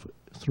myself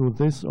through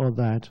this or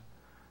that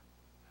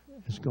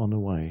has gone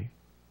away.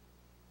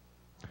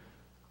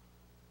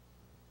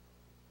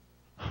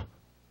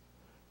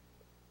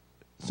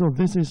 So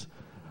this is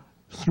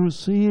through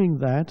seeing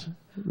that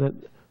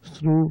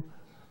through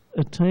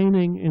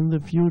attaining in the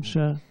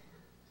future,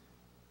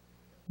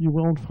 you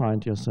won't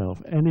find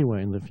yourself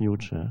anywhere in the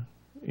future,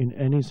 in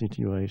any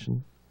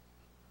situation.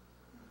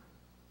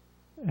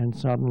 And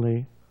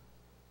suddenly,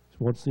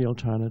 what's the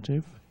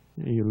alternative?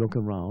 You look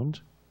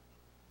around.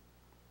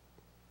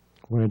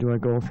 Where do I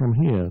go from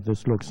here?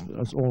 This looks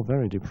all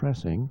very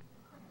depressing.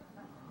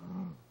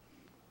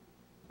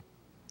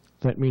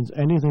 That means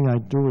anything I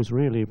do is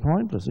really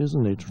pointless,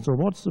 isn't it? So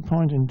what's the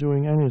point in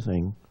doing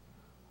anything?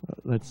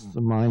 That's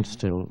the mind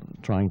still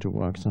trying to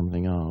work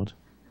something out.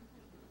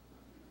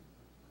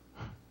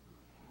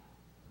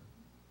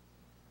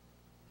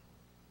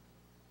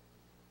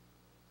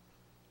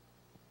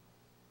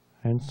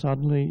 And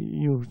suddenly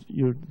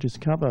you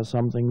discover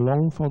something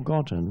long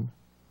forgotten,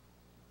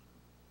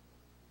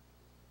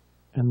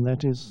 and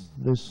that is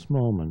this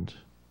moment,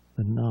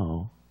 the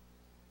now.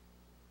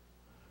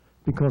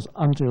 Because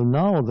until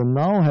now, the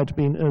now had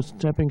been a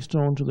stepping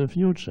stone to the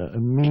future, a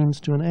means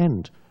to an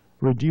end,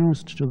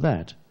 reduced to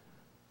that.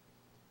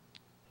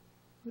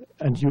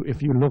 And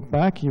if you look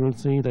back, you will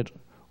see that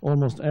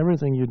almost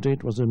everything you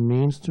did was a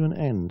means to an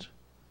end.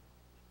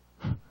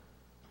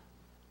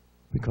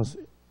 Because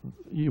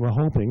you were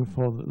hoping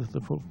for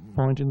the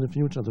point in the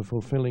future, the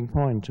fulfilling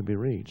point to be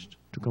reached,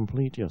 to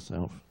complete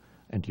yourself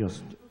and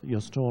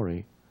your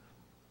story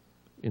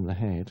in the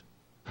head.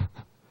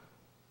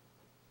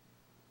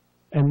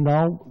 And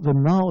now, the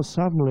now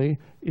suddenly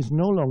is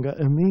no longer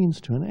a means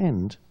to an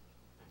end.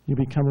 You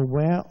become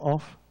aware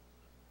of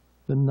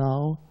the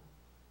now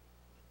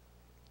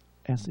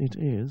as it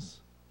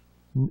is.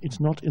 It's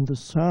not in the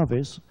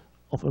service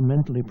of a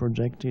mentally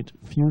projected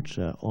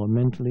future or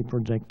mentally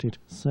projected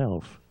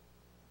self.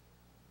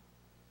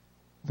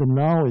 The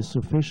now is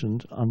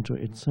sufficient unto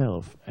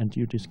itself, and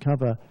you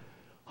discover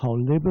how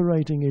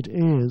liberating it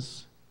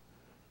is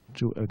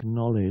to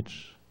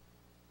acknowledge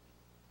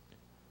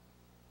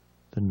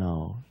the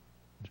now.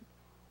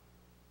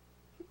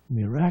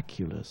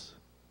 Miraculous,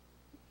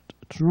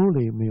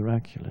 truly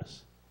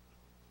miraculous.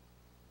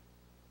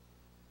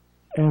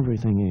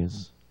 Everything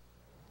is.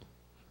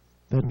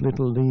 That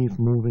little leaf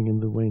moving in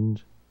the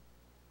wind.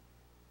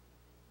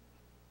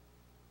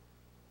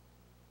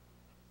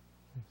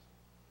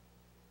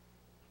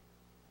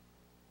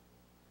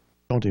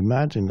 Don't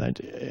imagine that.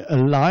 A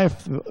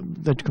life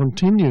that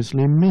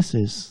continuously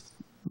misses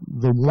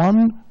the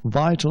one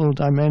vital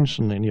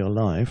dimension in your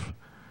life,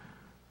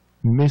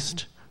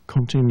 missed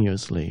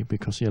continuously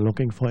because you're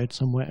looking for it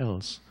somewhere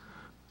else.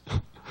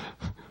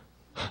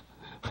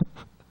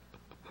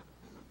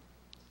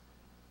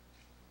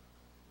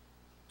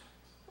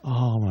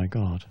 Oh my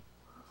God.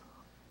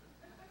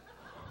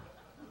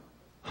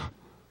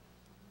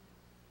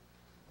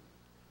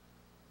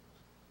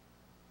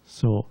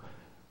 So,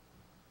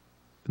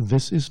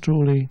 this is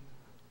truly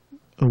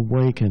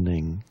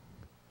awakening.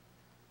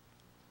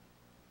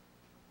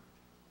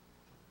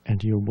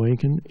 And you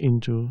awaken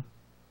into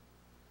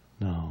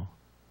now.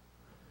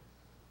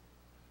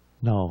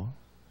 Now,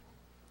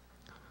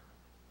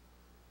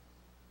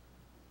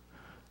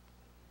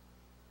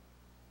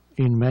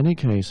 in many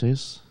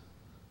cases,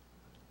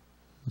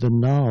 the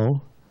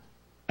now,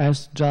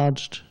 as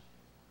judged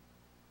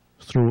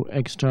through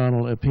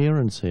external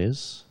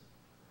appearances,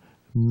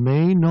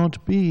 may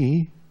not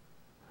be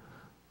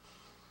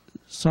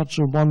such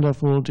a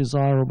wonderful,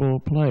 desirable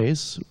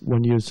place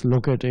when you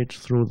look at it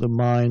through the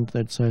mind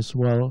that says,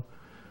 well,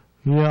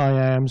 here I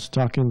am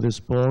stuck in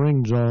this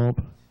boring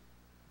job,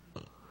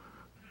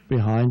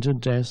 behind a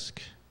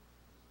desk,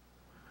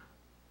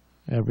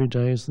 every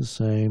day is the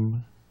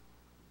same,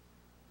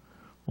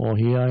 or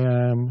here I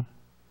am,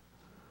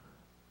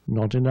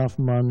 not enough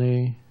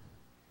money,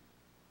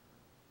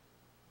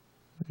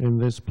 in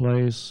this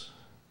place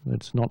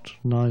that's not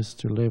nice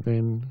to live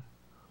in.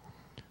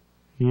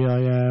 Here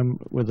I am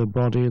with a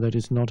body that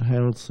is not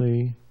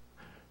healthy.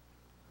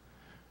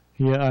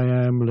 Here I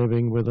am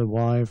living with a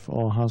wife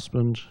or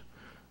husband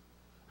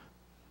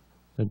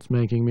that's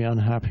making me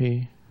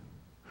unhappy,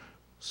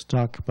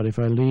 stuck. But if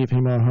I leave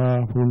him or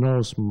her, who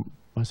knows,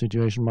 my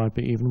situation might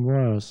be even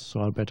worse, so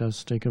I'll better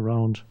stick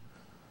around.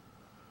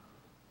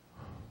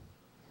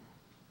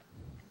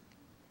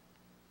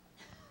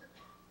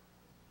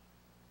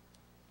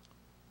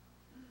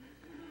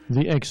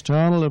 The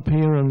external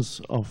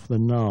appearance of the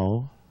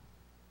now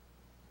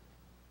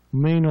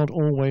may not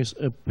always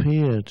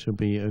appear to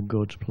be a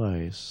good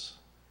place.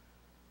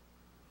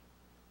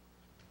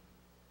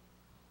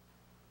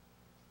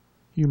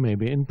 You may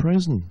be in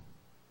prison.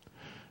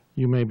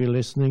 You may be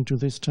listening to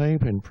this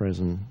tape in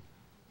prison.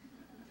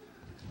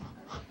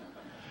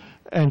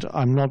 And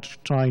I'm not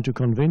trying to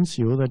convince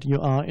you that you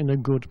are in a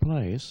good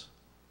place,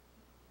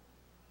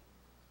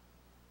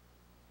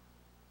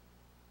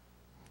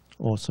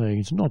 or saying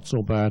it's not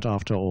so bad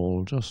after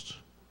all, just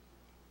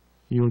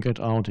you'll get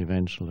out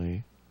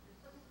eventually.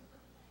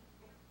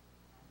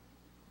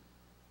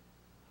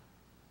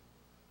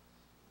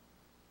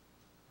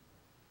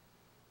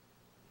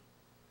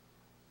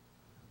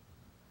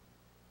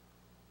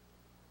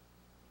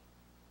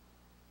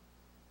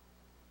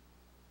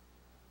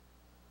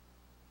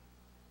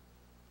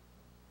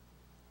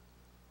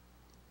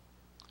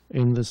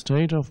 In the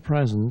state of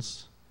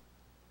presence,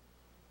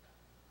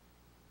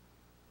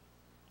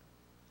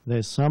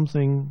 there's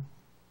something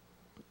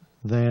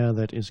there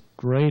that is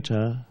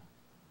greater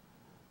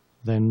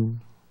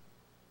than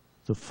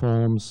the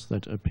forms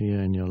that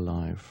appear in your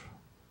life.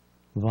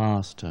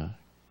 Vaster,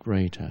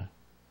 greater.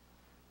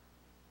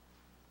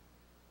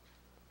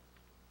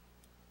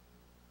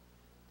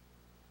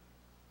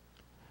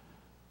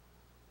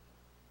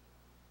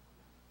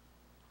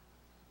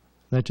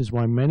 That is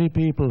why many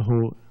people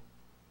who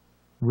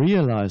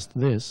realized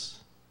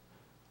this,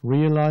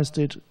 realized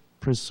it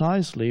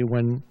precisely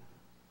when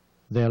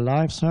their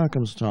life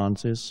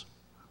circumstances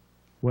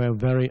were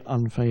very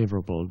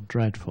unfavorable,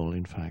 dreadful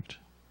in fact.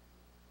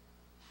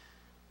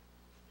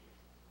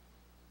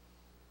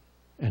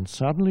 And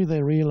suddenly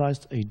they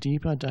realized a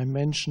deeper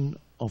dimension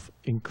of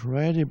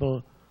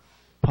incredible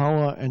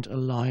power and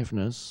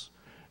aliveness,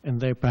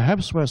 and they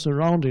perhaps were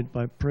surrounded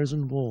by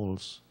prison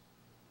walls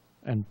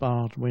and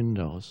barred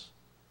windows.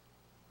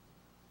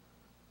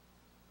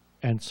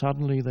 And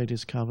suddenly they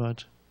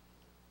discovered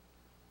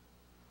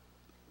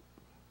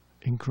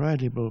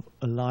incredible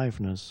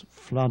aliveness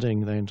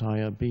flooding their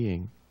entire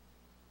being.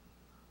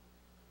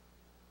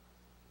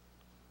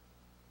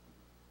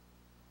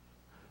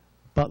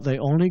 But they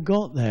only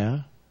got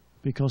there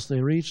because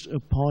they reached a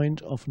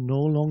point of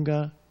no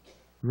longer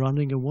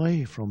running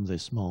away from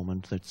this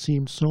moment that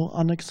seemed so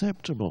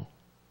unacceptable.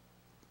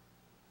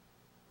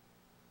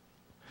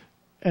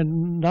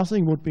 And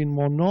nothing would be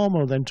more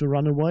normal than to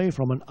run away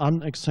from an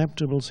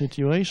unacceptable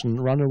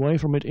situation, run away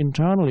from it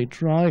internally.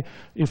 Try,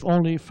 if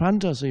only,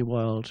 fantasy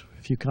world.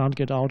 If you can't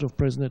get out of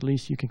prison, at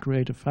least you can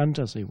create a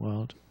fantasy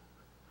world.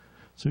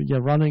 So you're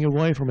running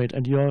away from it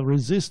and you're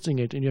resisting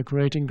it, and you're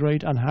creating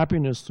great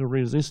unhappiness through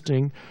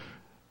resisting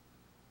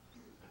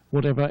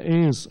whatever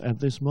is at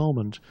this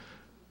moment.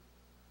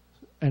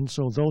 And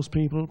so those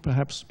people,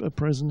 perhaps a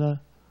prisoner,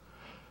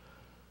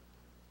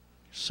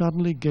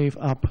 suddenly gave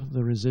up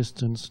the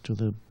resistance to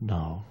the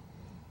now.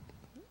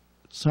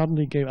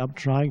 Suddenly gave up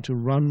trying to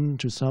run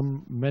to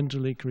some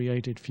mentally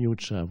created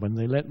future. When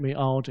they let me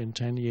out in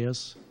 10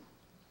 years,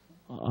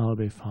 I'll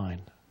be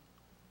fine.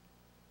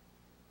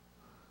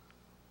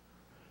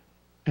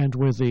 And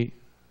with the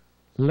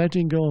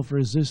letting go of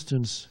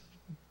resistance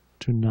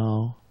to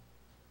now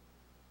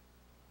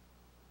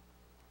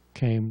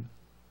came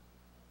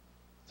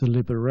the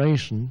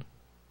liberation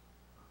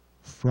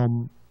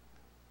from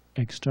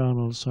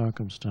external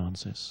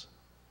circumstances,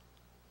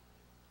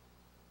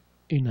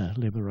 inner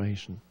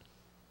liberation.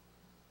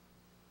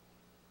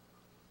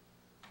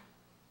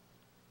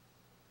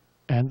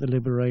 And the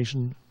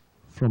liberation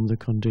from the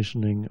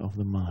conditioning of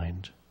the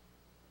mind.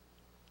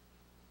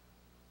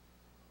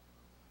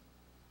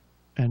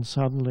 And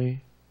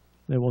suddenly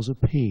there was a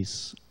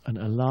peace, an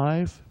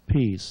alive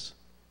peace.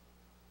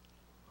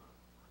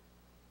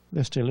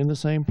 They're still in the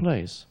same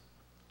place.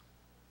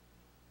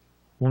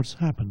 What's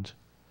happened?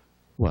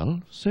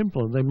 Well,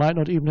 simple. They might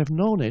not even have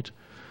known it.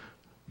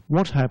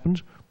 What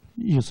happened?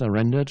 You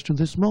surrendered to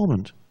this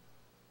moment.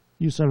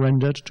 You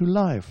surrendered to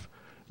life.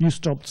 You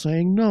stopped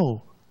saying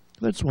no.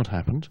 That's what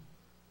happened.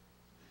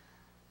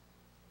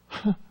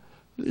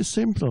 It's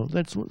simple.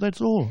 That's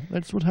all.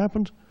 That's what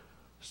happened.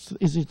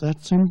 Is it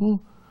that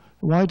simple?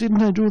 Why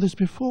didn't I do this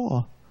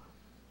before?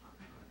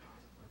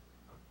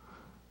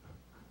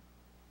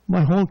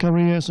 My whole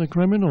career as a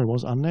criminal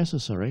was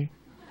unnecessary.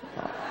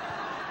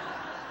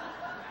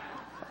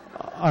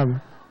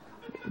 I'm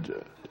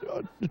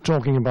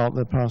talking about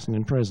the person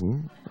in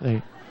prison.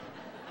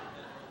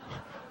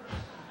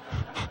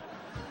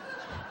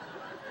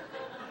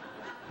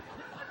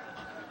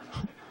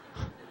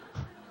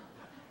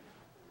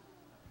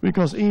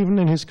 Because even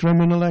in his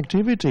criminal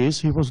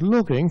activities, he was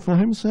looking for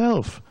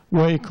himself,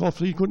 where he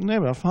could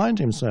never find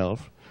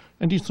himself.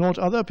 And he thought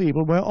other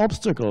people were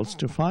obstacles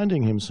to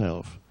finding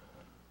himself.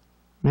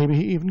 Maybe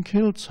he even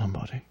killed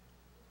somebody.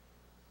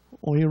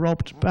 Or he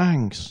robbed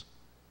banks.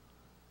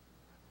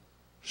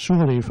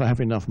 Surely if I have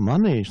enough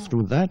money,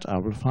 through that I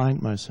will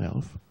find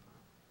myself.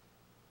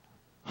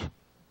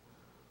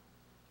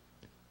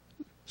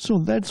 So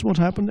that's what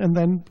happened, and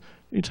then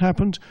it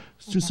happened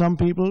to some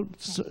people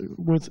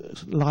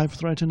with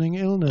life-threatening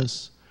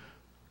illness,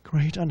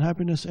 great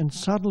unhappiness, and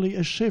suddenly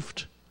a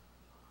shift.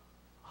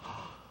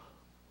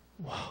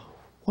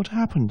 What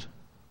happened?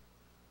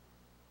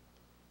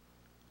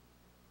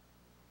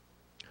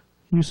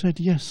 You said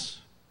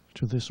yes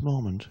to this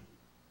moment.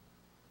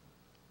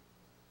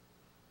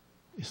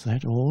 Is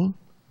that all?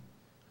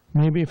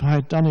 Maybe if I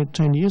had done it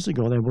 10 years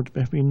ago, there would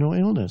have been no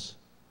illness.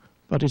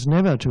 But it's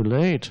never too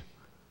late.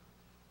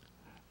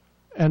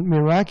 And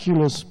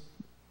miraculous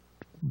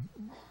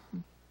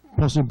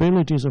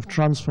possibilities of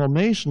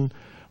transformation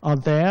are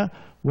there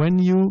when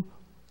you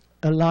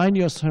align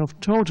yourself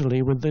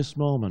totally with this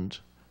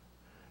moment.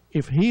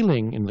 If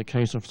healing, in the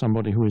case of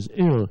somebody who is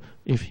ill,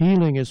 if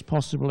healing is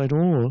possible at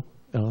all,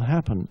 it'll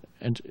happen.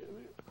 And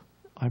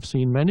I've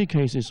seen many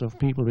cases of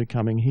people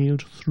becoming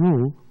healed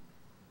through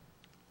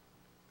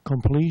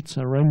complete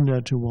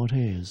surrender to what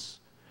is.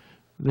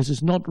 This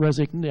is not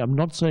resignation. I'm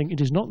not saying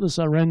it is not the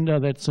surrender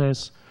that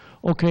says,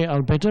 okay,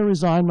 I'll better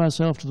resign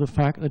myself to the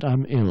fact that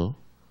I'm ill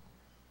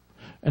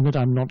and that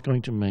I'm not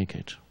going to make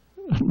it.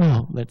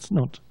 No, that's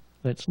not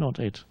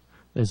it.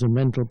 There's a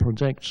mental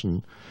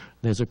projection.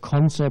 There's a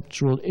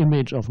conceptual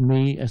image of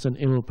me as an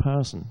ill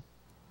person.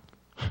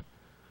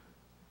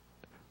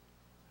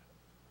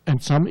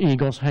 And some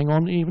egos hang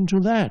on even to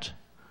that.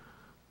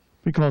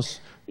 Because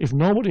if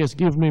nobody has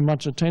given me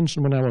much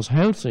attention when I was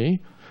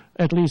healthy,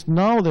 at least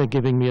now they're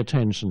giving me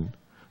attention.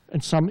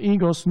 And some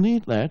egos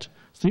need that.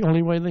 It's the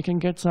only way they can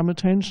get some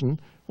attention.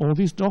 All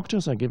these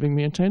doctors are giving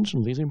me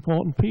attention, these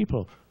important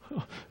people.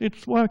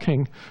 It's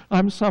working.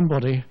 I'm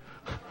somebody.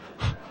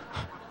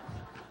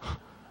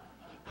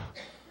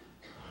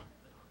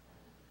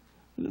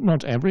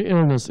 Not every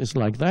illness is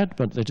like that,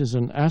 but that is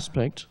an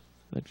aspect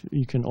that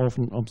you can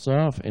often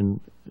observe in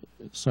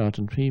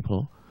certain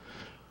people.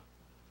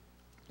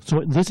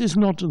 So this is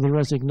not the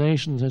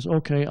resignation that says,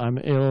 okay, I'm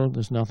ill,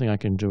 there's nothing I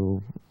can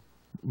do.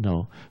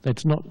 No,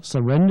 that's not.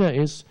 Surrender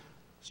is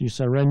you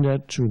surrender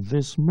to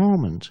this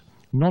moment,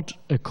 not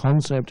a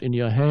concept in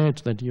your head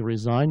that you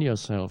resign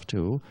yourself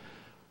to.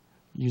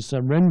 You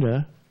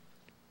surrender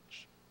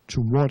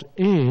to what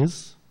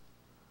is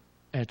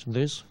at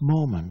this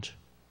moment.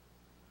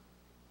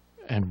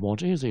 And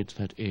what is it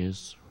that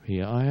is?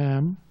 Here I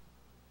am.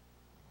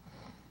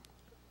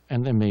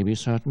 And there may be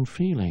certain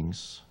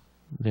feelings.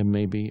 There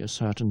may be a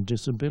certain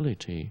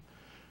disability.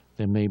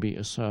 There may be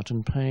a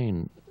certain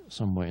pain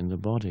somewhere in the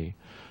body.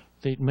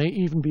 It may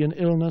even be an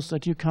illness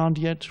that you can't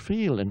yet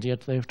feel, and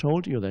yet they've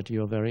told you that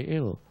you're very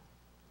ill.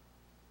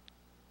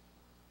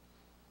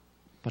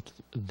 But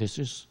this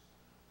is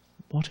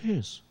what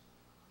is.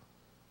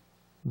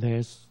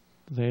 There's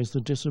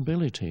the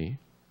disability.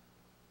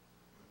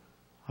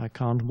 I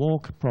can't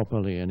walk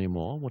properly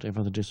anymore,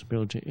 whatever the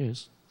disability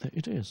is,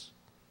 it is.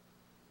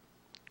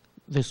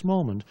 This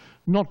moment,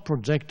 not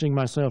projecting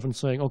myself and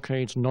saying,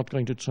 okay, it's not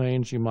going to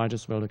change, you might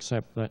as well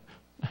accept that.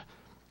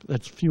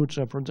 That's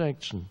future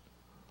projection.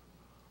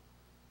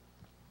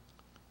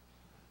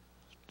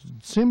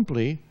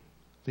 Simply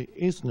the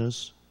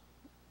isness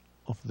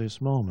of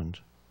this moment.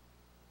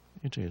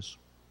 It is.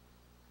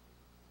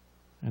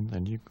 And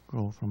then you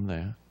go from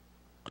there.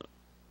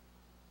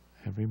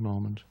 Every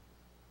moment.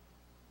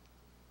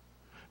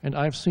 And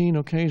I've seen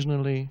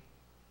occasionally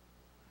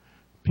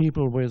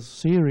people with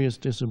serious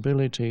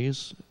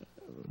disabilities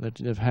that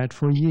they've had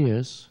for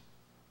years,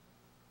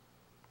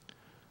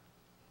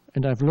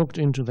 and I've looked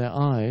into their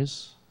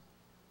eyes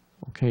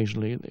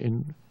occasionally,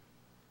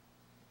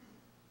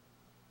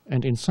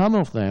 and in some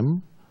of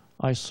them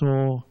I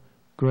saw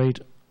great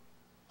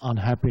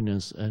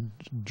unhappiness and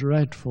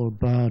dreadful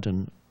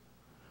burden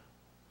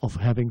of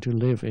having to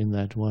live in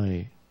that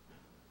way.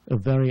 A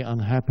very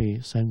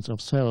unhappy sense of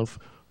self,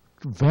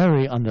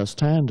 very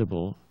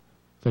understandable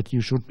that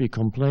you should be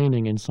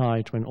complaining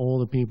inside when all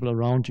the people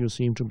around you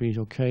seem to be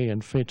okay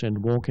and fit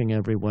and walking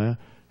everywhere,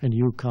 and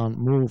you can't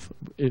move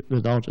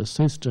without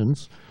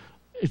assistance.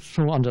 It's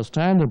so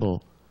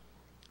understandable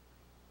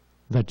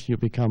that you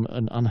become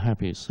an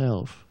unhappy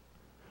self.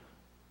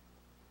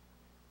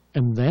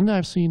 And then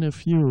I've seen a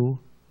few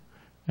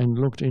and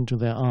looked into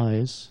their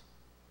eyes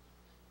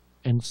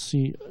and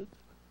see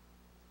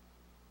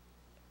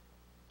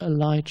a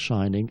light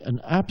shining,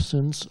 an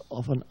absence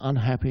of an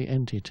unhappy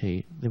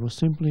entity. They were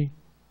simply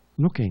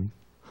looking.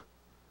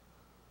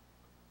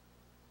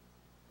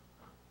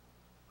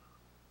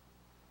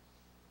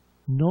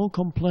 No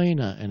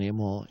complainer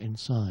anymore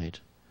inside.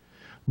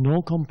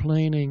 No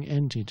complaining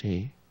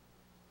entity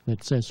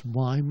that says,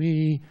 why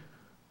me?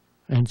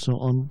 And so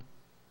on,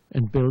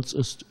 and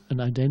builds an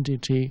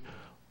identity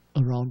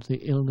around the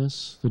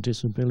illness, the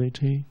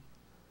disability.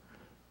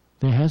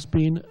 There has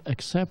been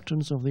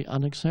acceptance of the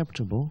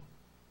unacceptable,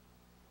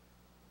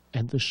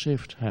 and the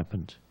shift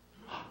happened.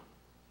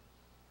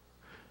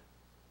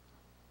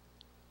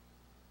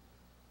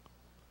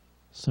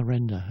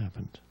 Surrender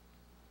happened.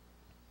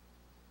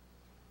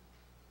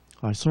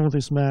 I saw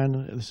this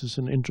man, this is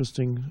an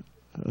interesting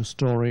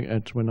story,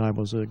 at when I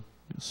was a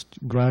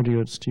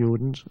graduate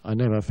student. I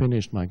never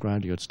finished my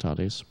graduate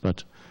studies,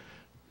 but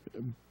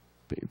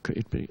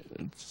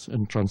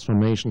and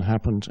transformation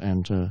happened,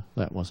 and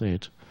that was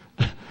it.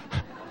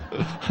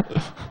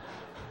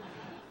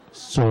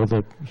 So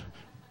the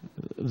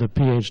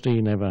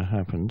PhD never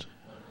happened.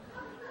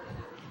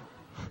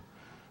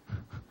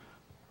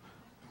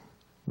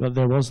 But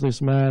there was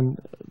this man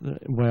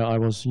where I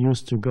was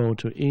used to go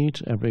to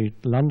eat every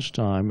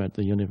lunchtime at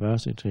the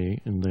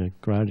university in the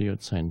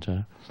graduate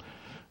center.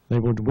 They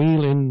would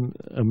wheel in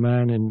a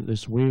man in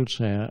this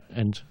wheelchair,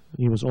 and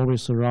he was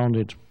always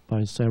surrounded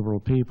by several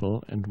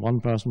people, and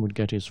one person would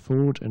get his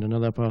food and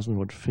another person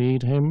would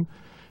feed him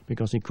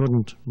because he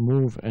couldn't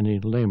move any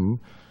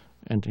limb,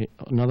 and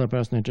another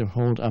person had to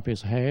hold up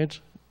his head,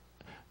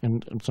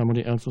 and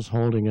somebody else was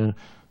holding a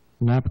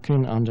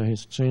napkin under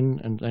his chin,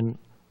 and then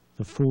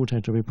the food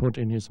had to be put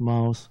in his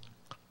mouth.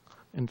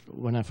 And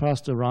when I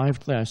first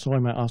arrived there, I saw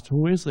him. I asked,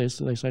 who is this?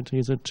 They said,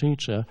 he's a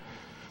teacher.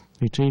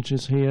 He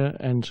teaches here,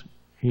 and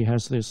he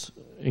has this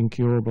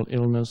incurable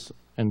illness,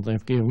 and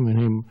they've given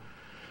him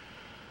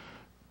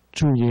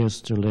 2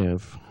 years to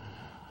live.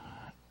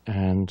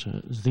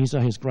 And these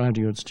are his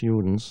graduate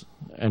students,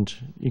 and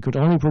he could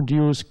only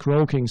produce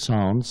croaking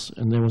sounds,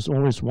 and there was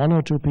always one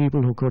or two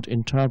people who could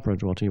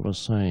interpret what he was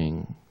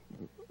saying.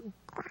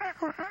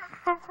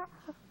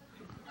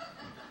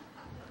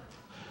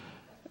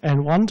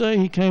 And one day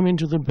he came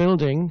into the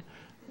building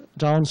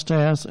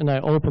downstairs, and I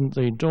opened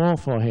the door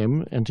for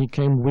him, and he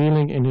came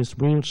wheeling in his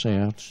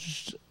wheelchair,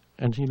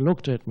 and he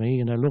looked at me,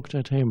 and I looked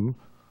at him,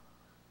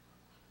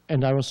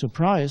 and I was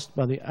surprised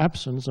by the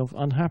absence of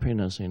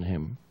unhappiness in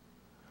him.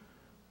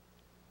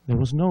 There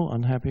was no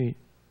unhappy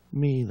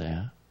me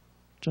there,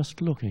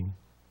 just looking.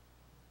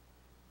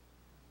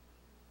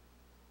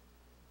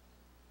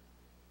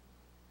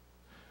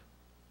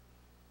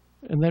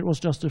 And that was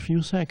just a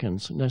few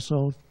seconds, and I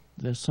saw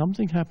there's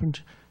something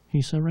happened.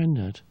 He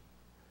surrendered.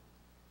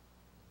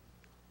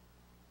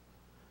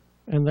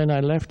 And then I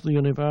left the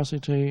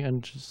university,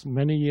 and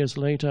many years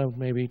later,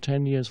 maybe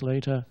 10 years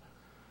later,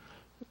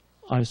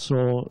 I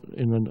saw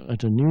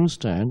at a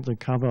newsstand the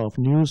cover of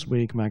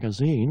Newsweek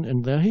magazine,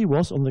 and there he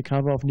was on the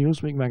cover of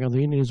Newsweek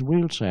magazine in his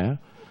wheelchair,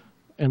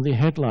 and the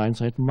headline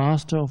said,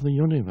 Master of the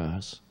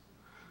Universe.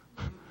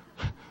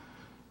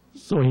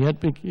 So he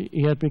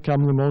had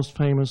become the most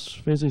famous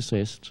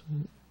physicist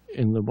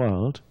in the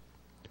world,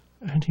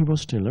 and he was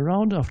still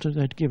around after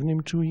they'd given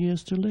him 2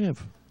 years to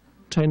live,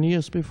 10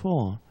 years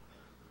before.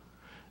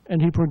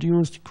 And he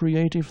produced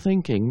creative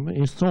thinking.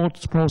 His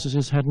thought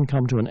processes hadn't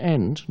come to an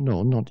end,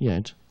 no, not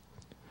yet.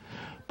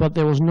 But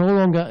there was no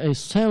longer a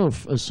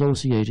self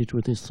associated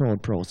with his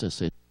thought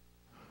processes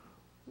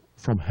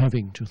from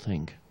having to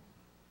think.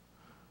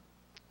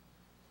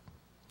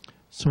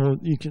 So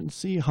you can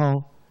see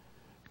how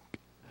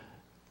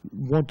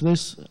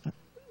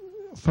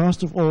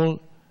first of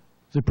all,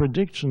 the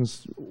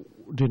predictions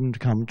didn't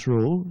come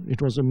true.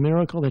 It was a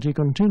miracle that he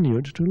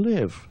continued to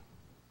live.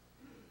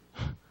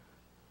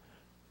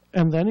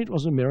 And then it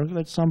was a miracle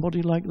that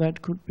somebody like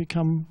that could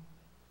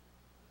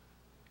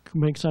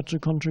make such a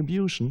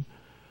contribution.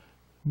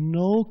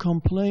 No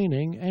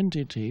complaining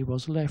entity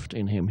was left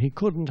in him. He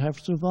couldn't have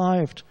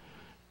survived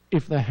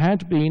if there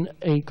had been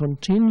a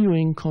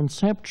continuing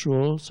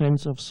conceptual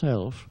sense of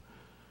self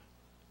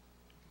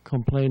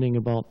complaining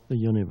about the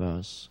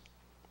universe.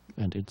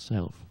 and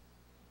itself.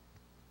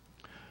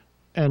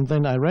 And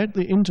then I read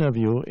the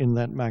interview in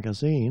that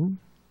magazine,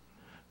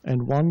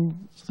 and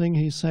one thing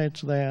he said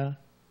there,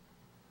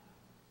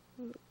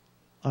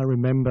 I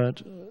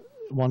remembered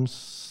one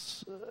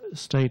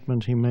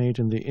statement he made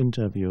in the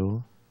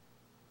interview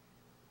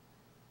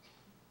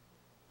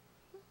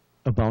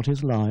about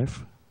his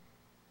life,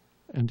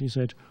 and he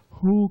said,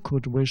 "Who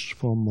could wish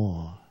for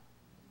more?"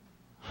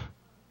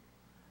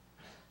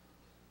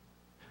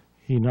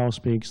 He now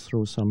speaks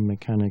through some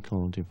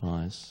mechanical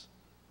device.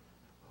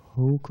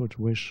 Who could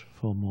wish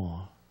for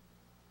more?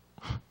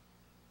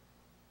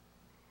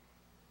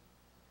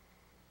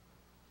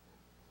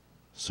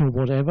 So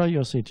whatever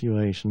your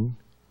situation,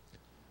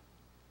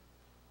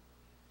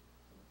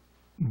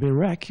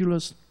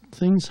 miraculous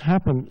things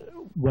happen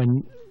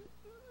when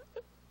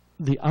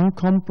the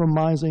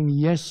uncompromising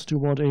yes to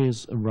what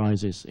is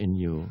arises in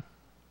you.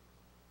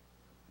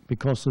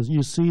 Because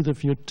you see the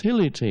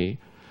futility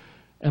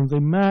and the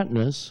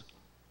madness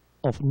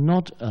of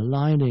not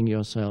aligning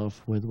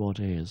yourself with what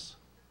is.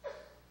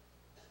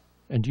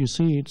 And you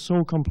see it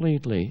so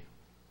completely.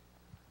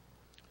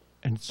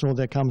 And so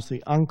there comes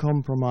the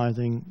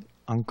uncompromising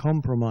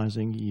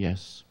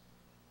yes.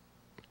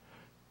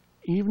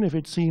 Even if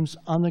it seems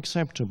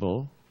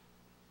unacceptable,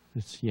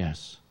 it's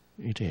yes,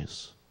 it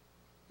is.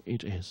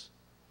 It is.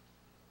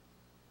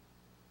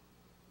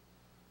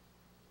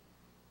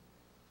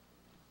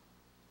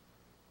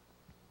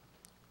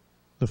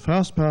 The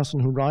first person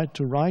who write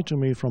to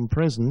me from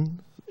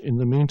prison, in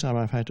the meantime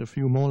I've had a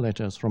few more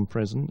letters from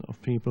prison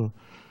of people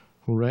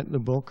who read the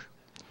book,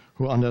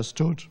 who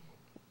understood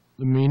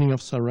the meaning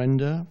of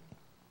surrender,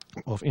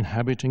 of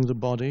inhabiting the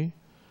body.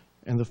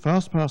 And the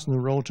first person who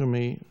wrote to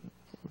me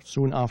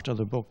soon after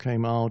the book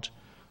came out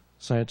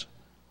said,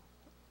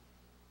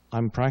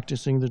 "I'm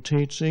practicing the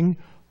teaching,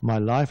 my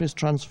life is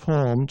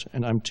transformed,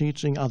 and I'm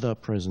teaching other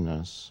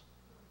prisoners.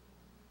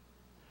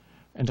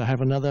 And I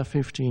have another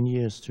 15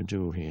 years to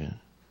do here,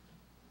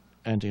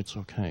 and it's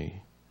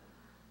okay.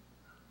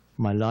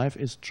 My life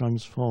is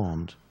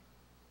transformed."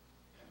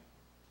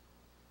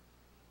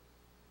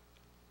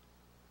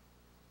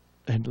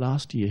 And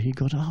last year he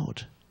got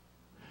out.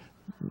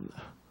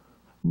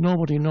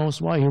 Nobody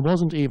knows why. He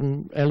wasn't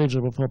even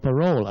eligible for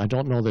parole. I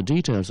don't know the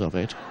details of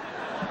it.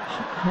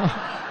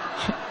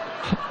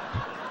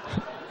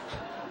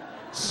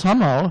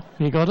 Somehow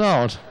he got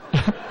out.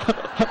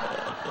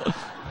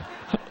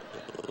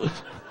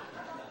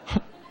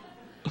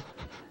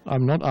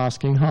 I'm not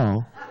asking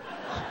how.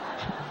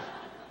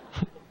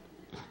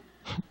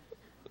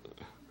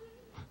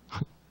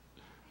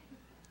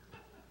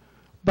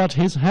 But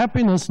his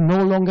happiness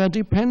no longer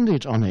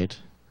depended on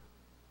it.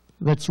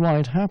 That's why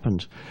it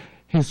happened.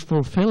 His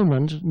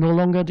fulfillment no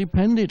longer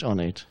depended on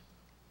it.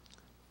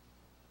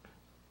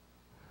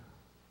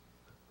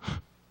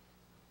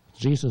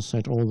 Jesus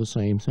said all the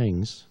same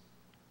things.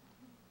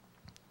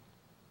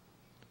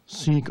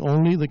 Seek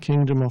only the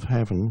kingdom of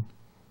heaven,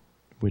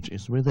 which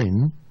is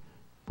within,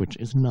 which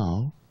is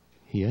now,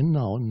 here and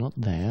now, not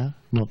there,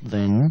 not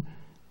then,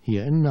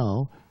 here and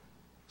now.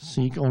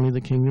 Seek only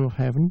the kingdom of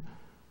heaven.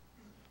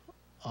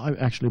 I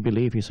actually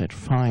believe he said,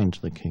 find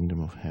the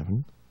kingdom of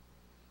heaven.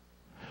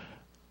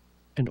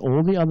 And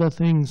all the other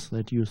things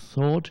that you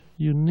thought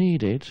you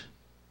needed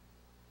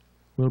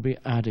will be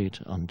added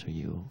unto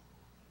you.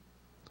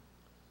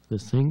 The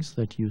things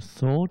that you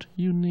thought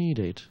you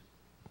needed,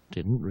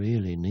 didn't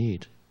really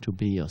need to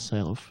be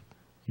yourself.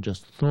 You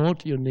just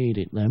thought you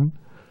needed them.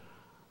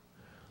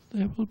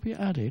 They will be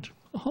added.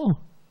 Oh,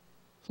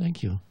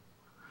 thank you.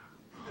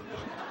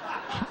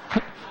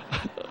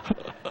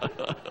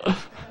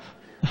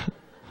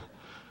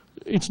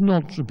 It's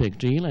not a big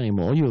deal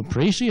anymore. You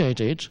appreciate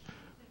it,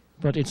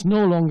 but it's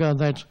no longer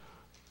that,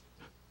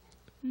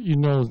 you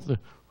know,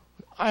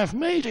 I've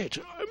made it,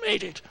 I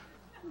made it.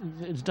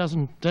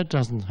 That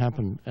doesn't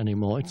happen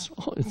anymore.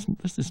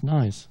 This is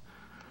nice.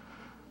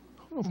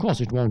 Of course,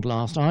 it won't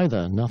last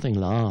either. Nothing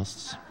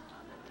lasts.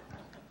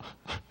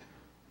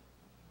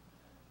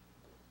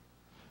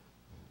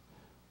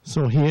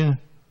 So here,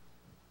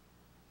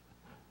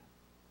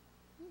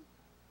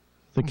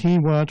 the key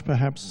word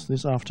perhaps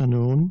this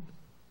afternoon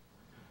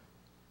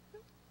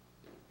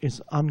is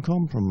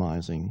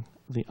uncompromising.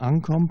 The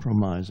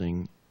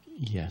uncompromising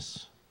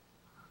yes,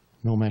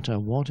 no matter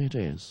what it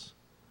is.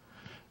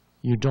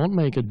 You don't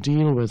make a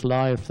deal with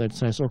life that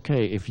says,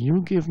 okay, if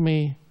you give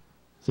me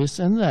this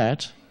and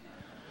that,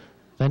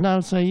 then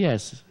I'll say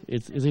yes.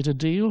 Is it a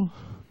deal?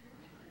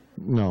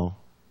 No.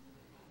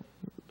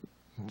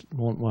 It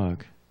won't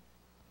work.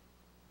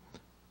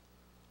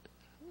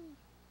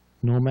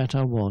 No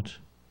matter what,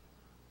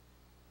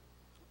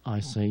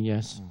 I say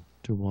yes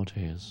to what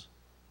is.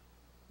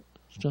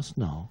 Just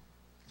now,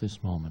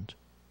 this moment.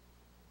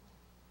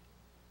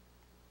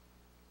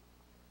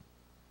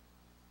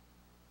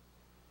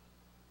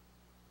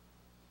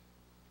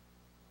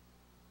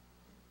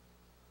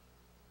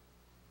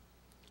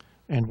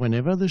 And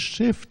whenever the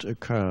shift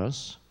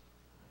occurs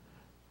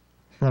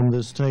from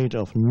the state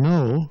of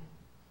no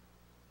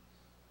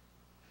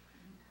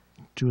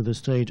to the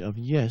state of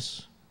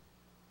yes,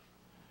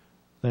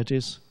 That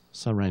is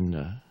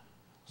surrender.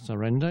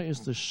 Surrender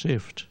is the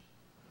shift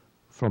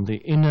from the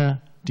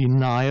inner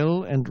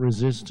denial and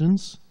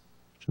resistance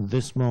to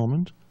this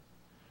moment,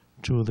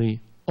 to the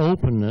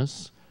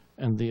openness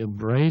and the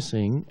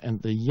embracing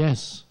and the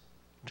yes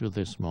to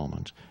this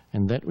moment.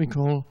 And that we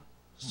call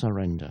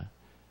surrender.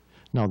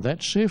 Now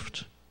that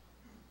shift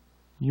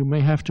you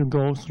may have to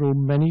go through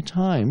many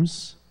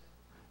times,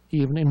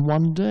 even in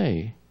one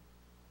day,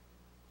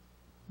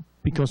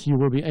 because you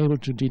will be able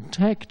to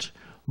detect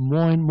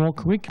more and more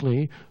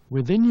quickly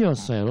within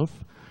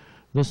yourself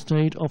the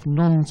state of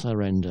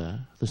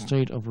non-surrender, the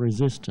state of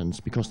resistance,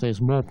 because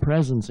there's more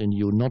presence in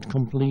you, not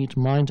complete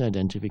mind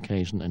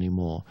identification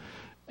anymore.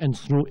 And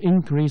through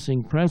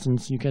increasing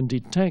presence, you can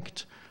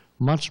detect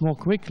much more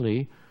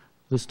quickly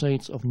the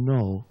states of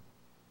no,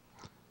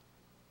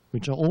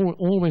 which are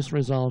always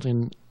result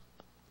in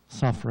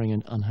suffering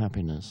and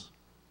unhappiness.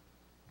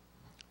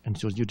 And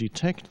so you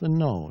detect the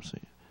no,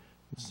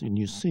 and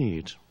you see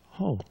it.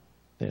 Oh,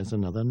 there's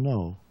another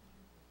no.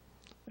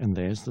 And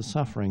there's the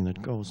suffering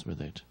that goes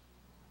with it.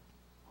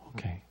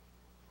 Okay.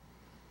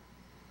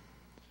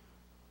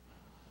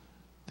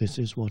 This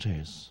is what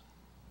is.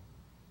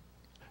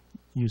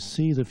 You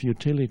see the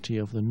futility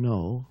of the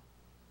no,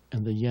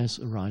 and the yes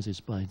arises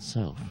by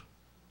itself.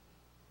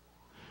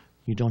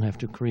 You don't have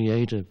to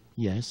create a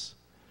yes.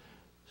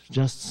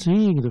 Just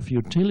seeing the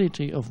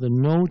futility of the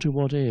no to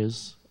what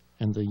is,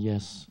 and the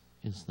yes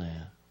is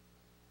there.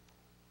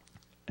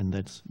 And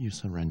that's you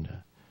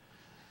surrender.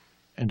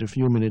 And a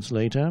few minutes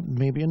later,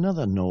 maybe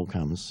another no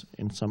comes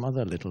in some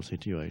other little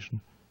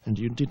situation. And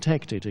you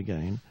detect it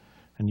again,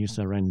 and you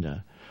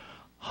surrender.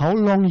 How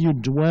long you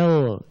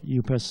dwell,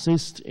 you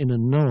persist in a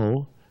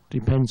no,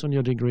 depends on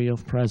your degree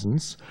of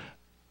presence,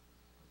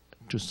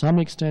 to some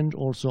extent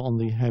also on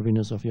the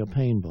heaviness of your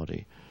pain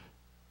body.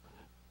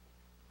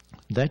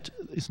 That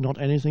is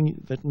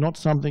not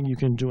something you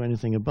can do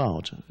anything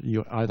about.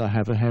 You either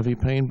have a heavy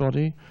pain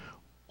body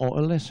or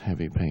a less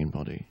heavy pain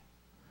body.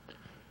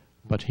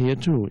 But here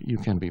too, you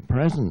can be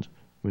present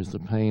with the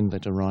pain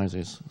that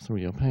arises through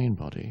your pain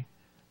body.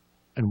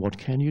 And what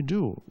can you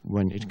do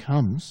when it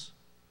comes?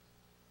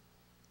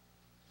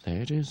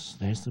 There it is,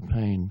 there's the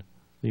pain,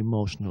 the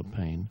emotional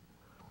pain.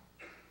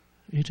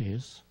 It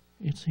is,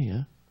 it's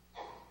here.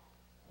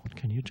 What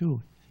can you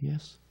do?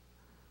 Yes.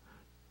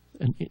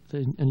 And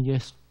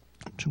yes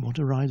to what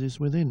arises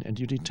within. And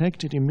you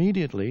detect it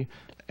immediately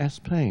as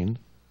pain.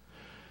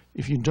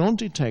 If you don't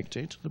detect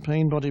it, the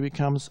pain body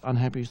becomes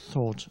unhappy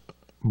thought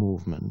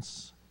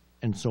movements.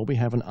 And so we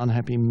have an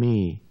unhappy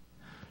me,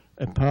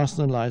 a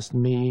personalized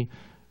me.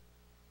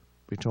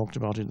 We talked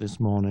about it this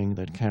morning,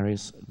 that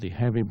carries the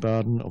heavy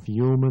burden of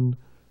human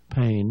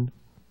pain,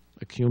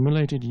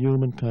 accumulated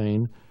human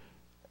pain,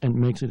 and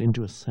makes it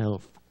into a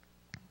self,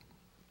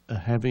 a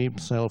heavy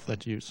self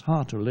that is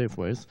hard to live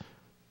with.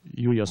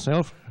 You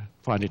yourself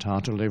find it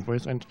hard to live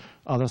with, and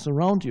others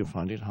around you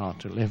find it hard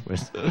to live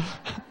with.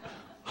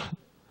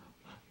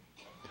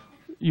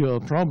 You're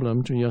a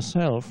problem to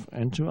yourself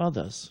and to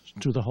others,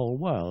 to the whole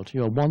world.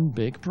 You're one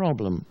big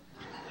problem.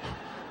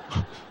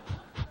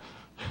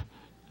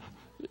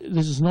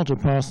 This is not a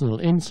personal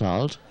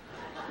insult.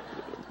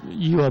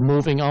 You are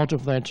moving out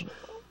of that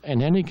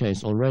in any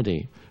case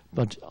already.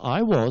 But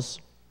I was,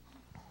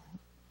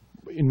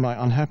 in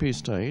my unhappy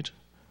state,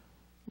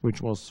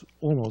 which was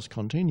almost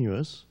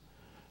continuous,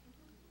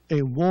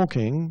 a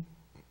walking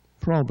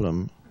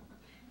problem.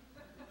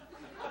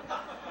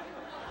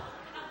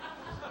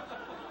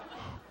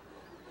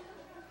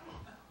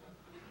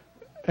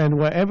 And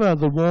wherever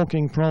the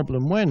walking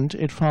problem went,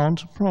 it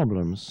found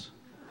problems.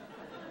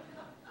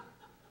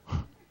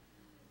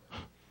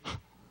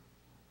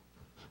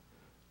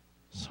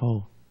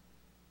 So,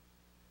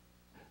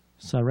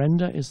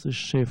 surrender is the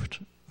shift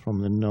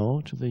from the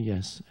no to the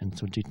yes. And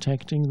so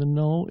detecting the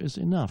no is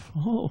enough.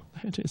 Oh,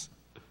 there it is.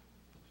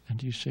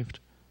 And you shift,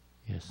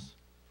 yes.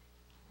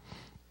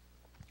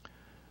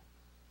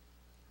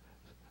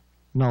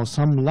 Now,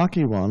 some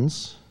lucky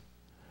ones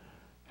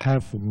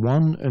have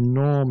one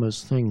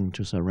enormous thing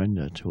to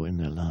surrender to in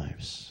their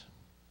lives.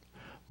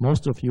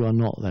 Most of you are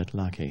not that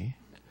lucky.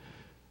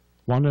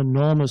 One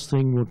enormous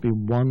thing would be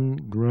one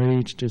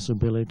great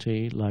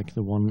disability, like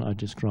the one I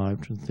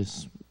described with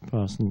this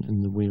person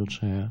in the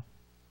wheelchair.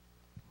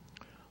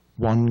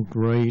 One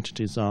great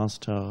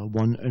disaster,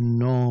 one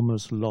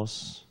enormous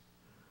loss.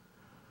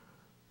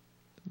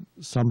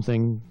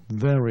 Something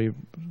very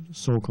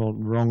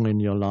so-called wrong in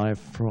your life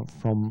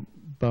from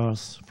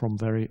birth, from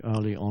very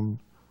early on.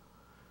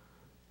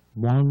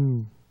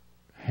 One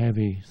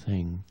heavy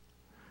thing,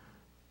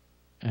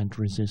 and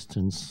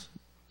resistance,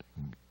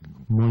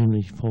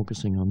 mainly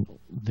focusing on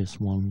this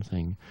one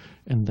thing.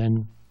 And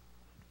then,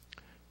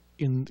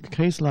 in a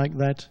case like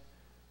that,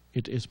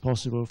 it is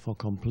possible for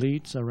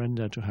complete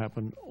surrender to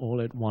happen all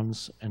at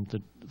once, and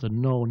the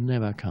no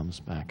never comes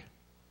back.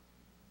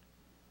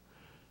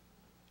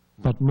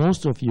 But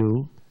most of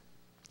you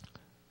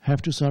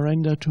have to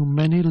surrender to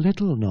many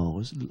little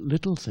no's,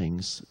 little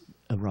things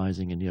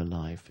arising in your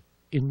life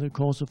in the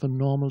course of a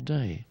normal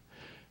day.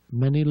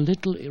 Many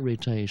little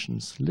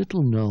irritations,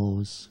 little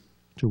no's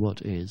to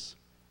what is.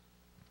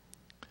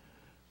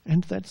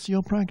 And that's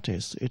your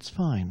practice. It's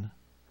fine.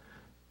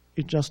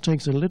 It just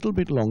takes a little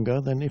bit longer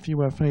than if you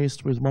were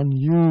faced with one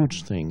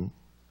huge thing,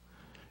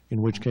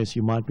 in which case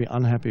you might be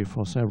unhappy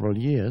for several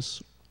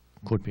years,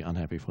 could be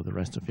unhappy for the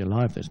rest of your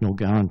life. There's no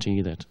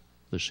guarantee that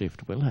the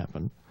shift will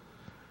happen.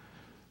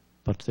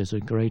 But there's a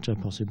greater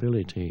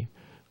possibility,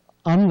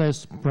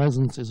 unless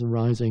presence is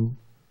arising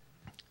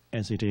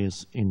as it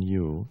is in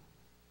you.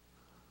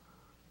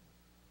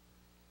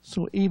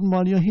 So even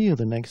while you're here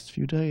the next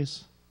few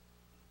days,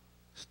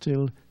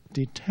 still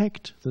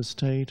detect the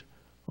state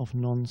of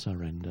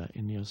non-surrender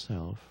in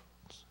yourself.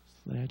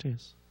 There it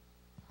is.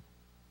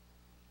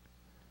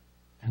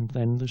 And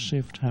then the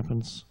shift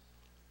happens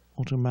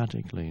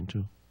automatically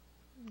into,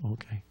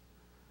 okay,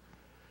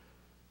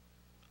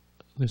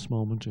 this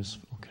moment is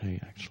okay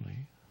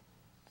actually.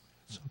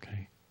 It's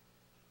okay.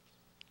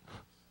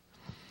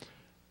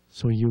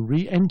 So you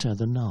re-enter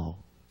the now.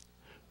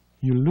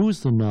 You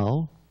lose the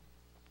now,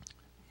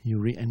 you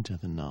re-enter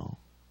the now.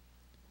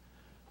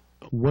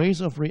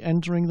 Ways of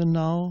re-entering the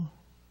now: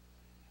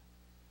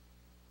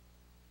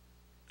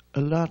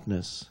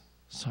 alertness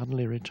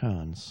suddenly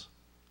returns.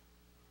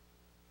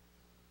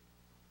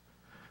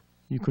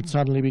 You could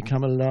suddenly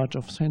become alert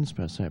of sense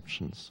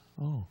perceptions.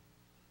 Oh.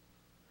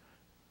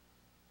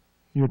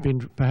 You've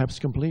been perhaps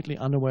completely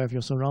unaware of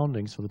your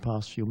surroundings for the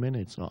past few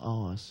minutes or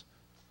hours.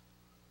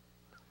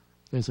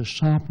 There's a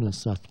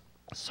sharpness,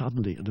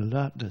 suddenly an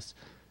alertness.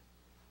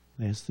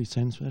 There's the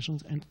sense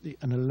perceptions and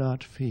an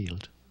alert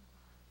field.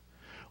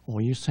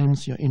 Or you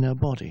sense your inner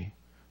body,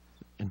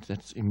 and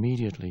that's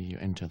immediately you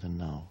enter the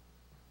now.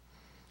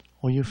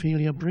 Or you feel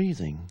your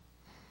breathing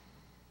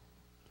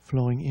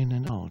flowing in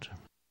and out.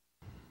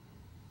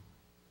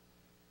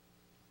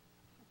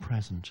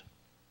 Present.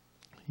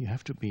 You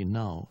have to be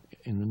now,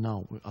 in the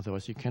now,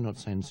 otherwise you cannot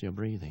sense your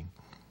breathing.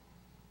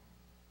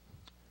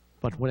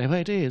 But whatever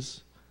it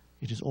is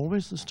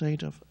always the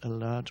state of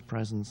alert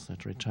presence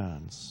that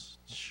returns.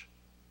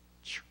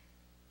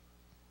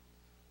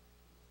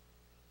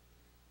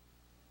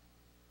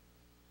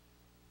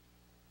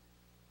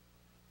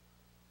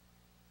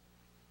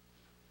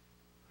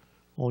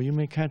 Or you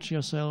may catch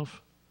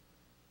yourself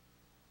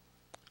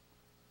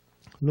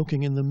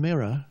looking in the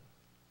mirror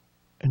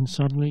and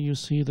suddenly you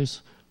see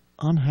this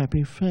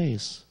unhappy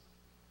face.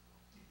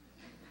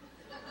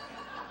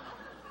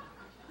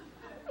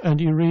 And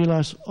you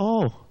realize,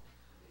 oh,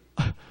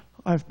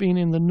 I've been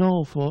in the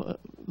know for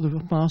the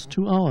past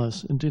 2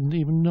 hours and didn't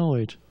even know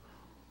it.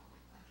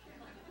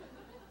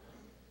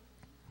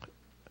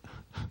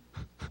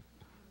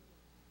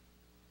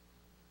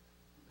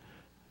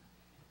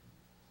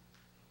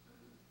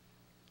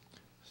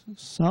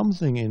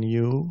 Something in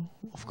you,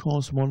 of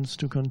course, wants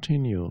to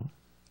continue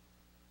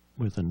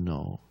with a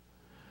no.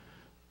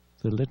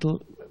 The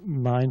little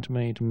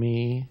mind-made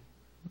me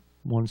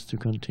wants to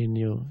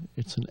continue.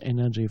 It's an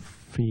energy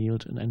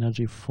field, an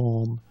energy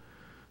form.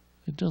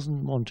 It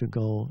doesn't want to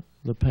go.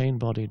 The pain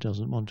body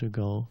doesn't want to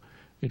go.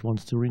 It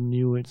wants to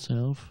renew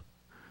itself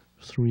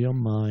through your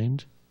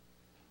mind.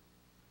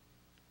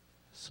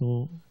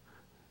 So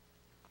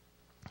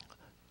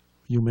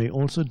you may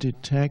also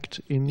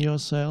detect in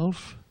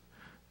yourself,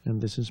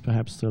 and this is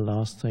perhaps the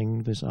last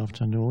thing this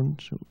afternoon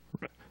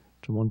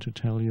to want to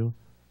tell you,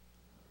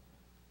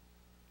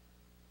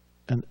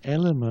 an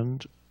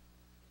element,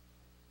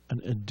 an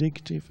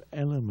addictive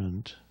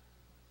element,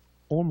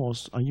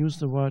 almost, I use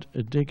the word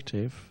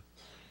addictive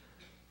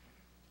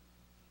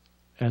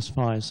as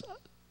far as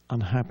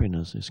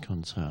unhappiness is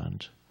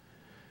concerned.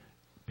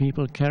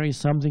 People carry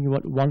something,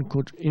 what one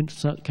could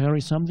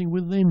carry something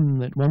within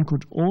that one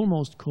could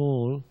almost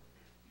call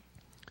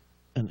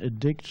an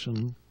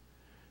addiction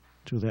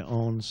to their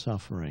own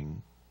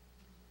suffering,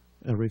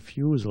 a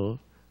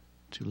refusal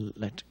to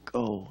let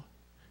go.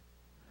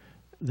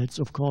 That's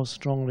of course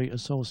strongly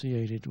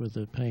associated with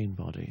the pain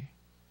body.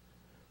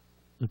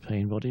 The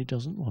pain body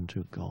doesn't want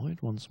to go,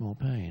 it wants more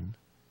pain.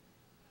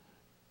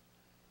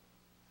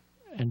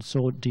 And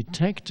so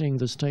detecting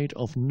the state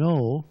of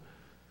no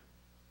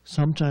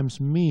sometimes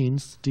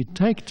means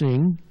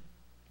detecting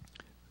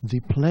the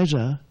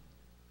pleasure,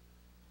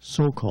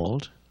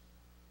 so-called,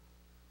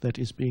 that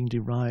is being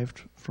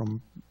derived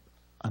from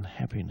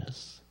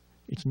unhappiness.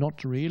 It's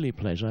not really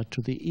pleasure.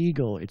 To the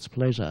ego, it's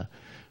pleasure.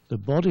 The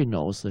body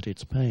knows that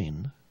it's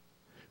pain,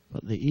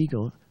 but the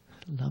ego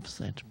loves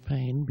that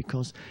pain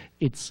because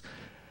its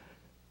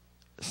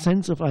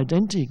sense of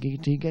identity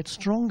gets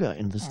stronger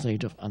in the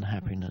state of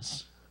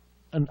unhappiness.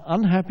 An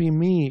unhappy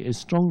me is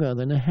stronger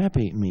than a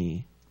happy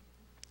me,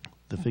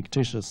 the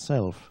fictitious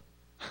self.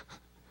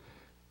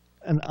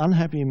 An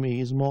unhappy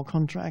me is more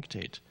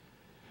contracted.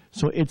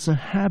 So it's a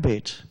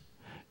habit.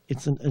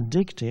 It's an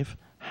addictive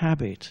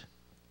habit.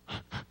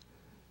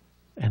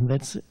 And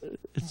it's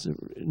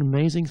an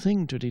amazing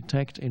thing to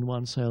detect in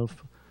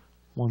oneself,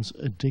 one's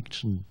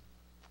addiction.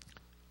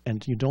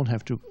 And you don't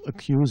have to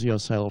accuse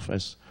yourself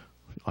as,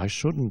 I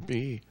shouldn't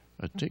be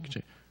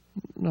addicted.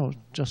 No,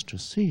 just to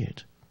see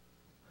it.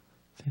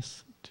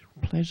 This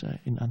pleasure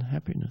in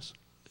unhappiness,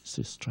 this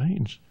is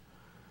strange.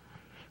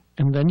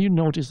 And then you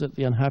notice that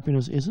the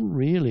unhappiness isn't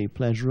really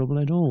pleasurable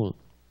at all.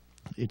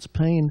 It's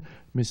pain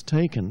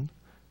mistaken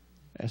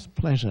as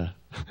pleasure.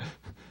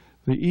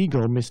 The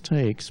ego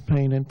mistakes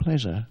pain and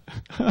pleasure.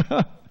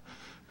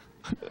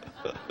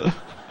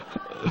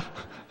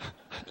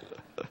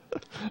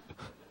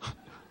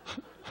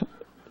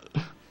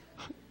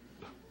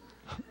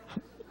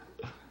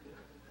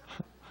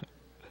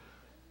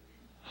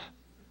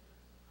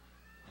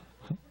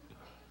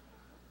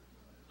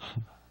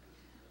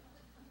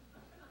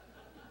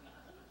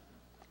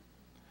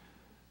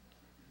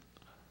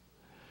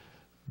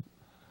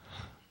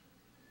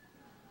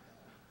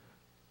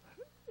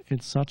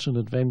 It's such an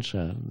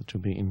adventure to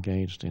be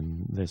engaged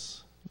in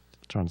this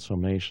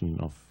transformation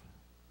of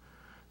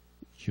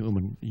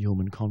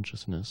human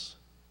consciousness.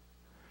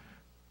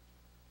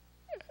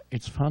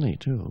 It's funny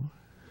too.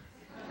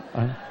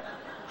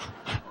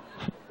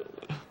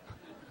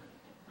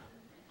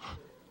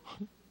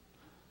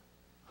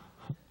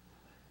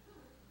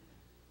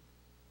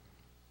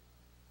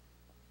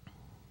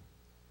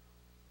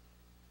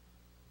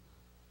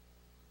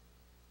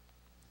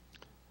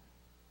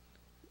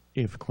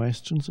 If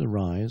questions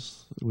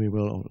arise, we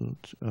will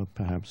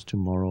perhaps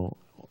tomorrow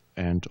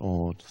and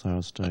or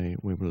Thursday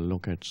we will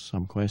look at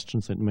some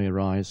questions that may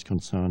arise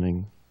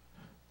concerning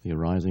the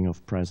arising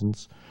of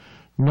presence.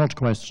 Not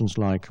questions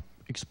like,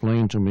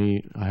 explain to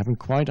me, I haven't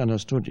quite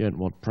understood yet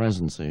what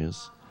presence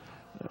is.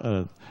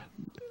 I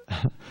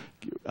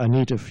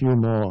need a few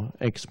more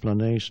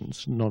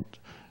explanations,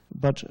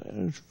 but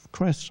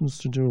questions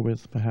to do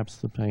with perhaps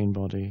the pain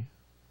body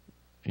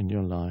in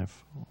your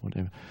life, or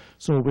whatever.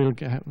 So we'll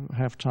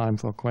have time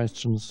for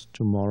questions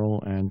tomorrow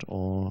and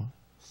or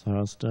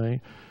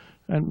Thursday,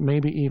 and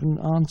maybe even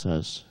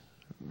answers.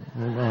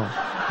 We'll know.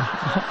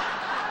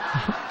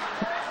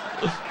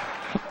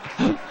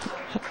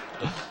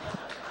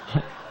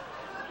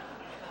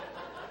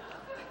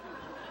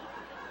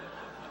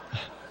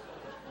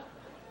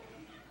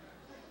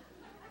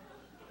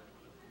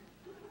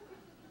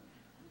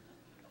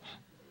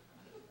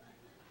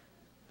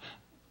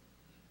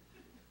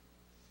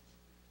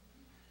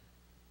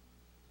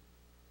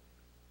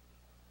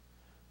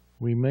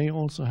 We may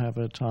also have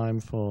a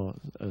time for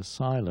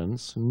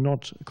silence,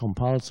 not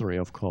compulsory,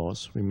 of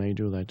course. We may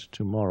do that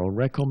tomorrow.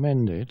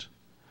 Recommended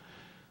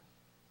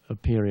a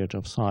period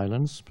of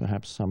silence,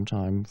 perhaps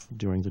sometime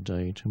during the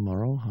day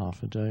tomorrow,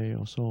 half a day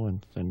or so,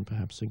 and then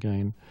perhaps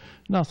again.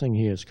 Nothing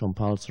here is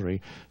compulsory.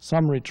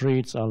 Some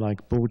retreats are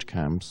like boot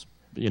camps,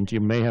 and you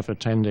may have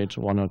attended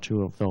one or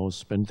two of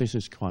those, but this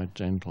is quite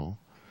gentle.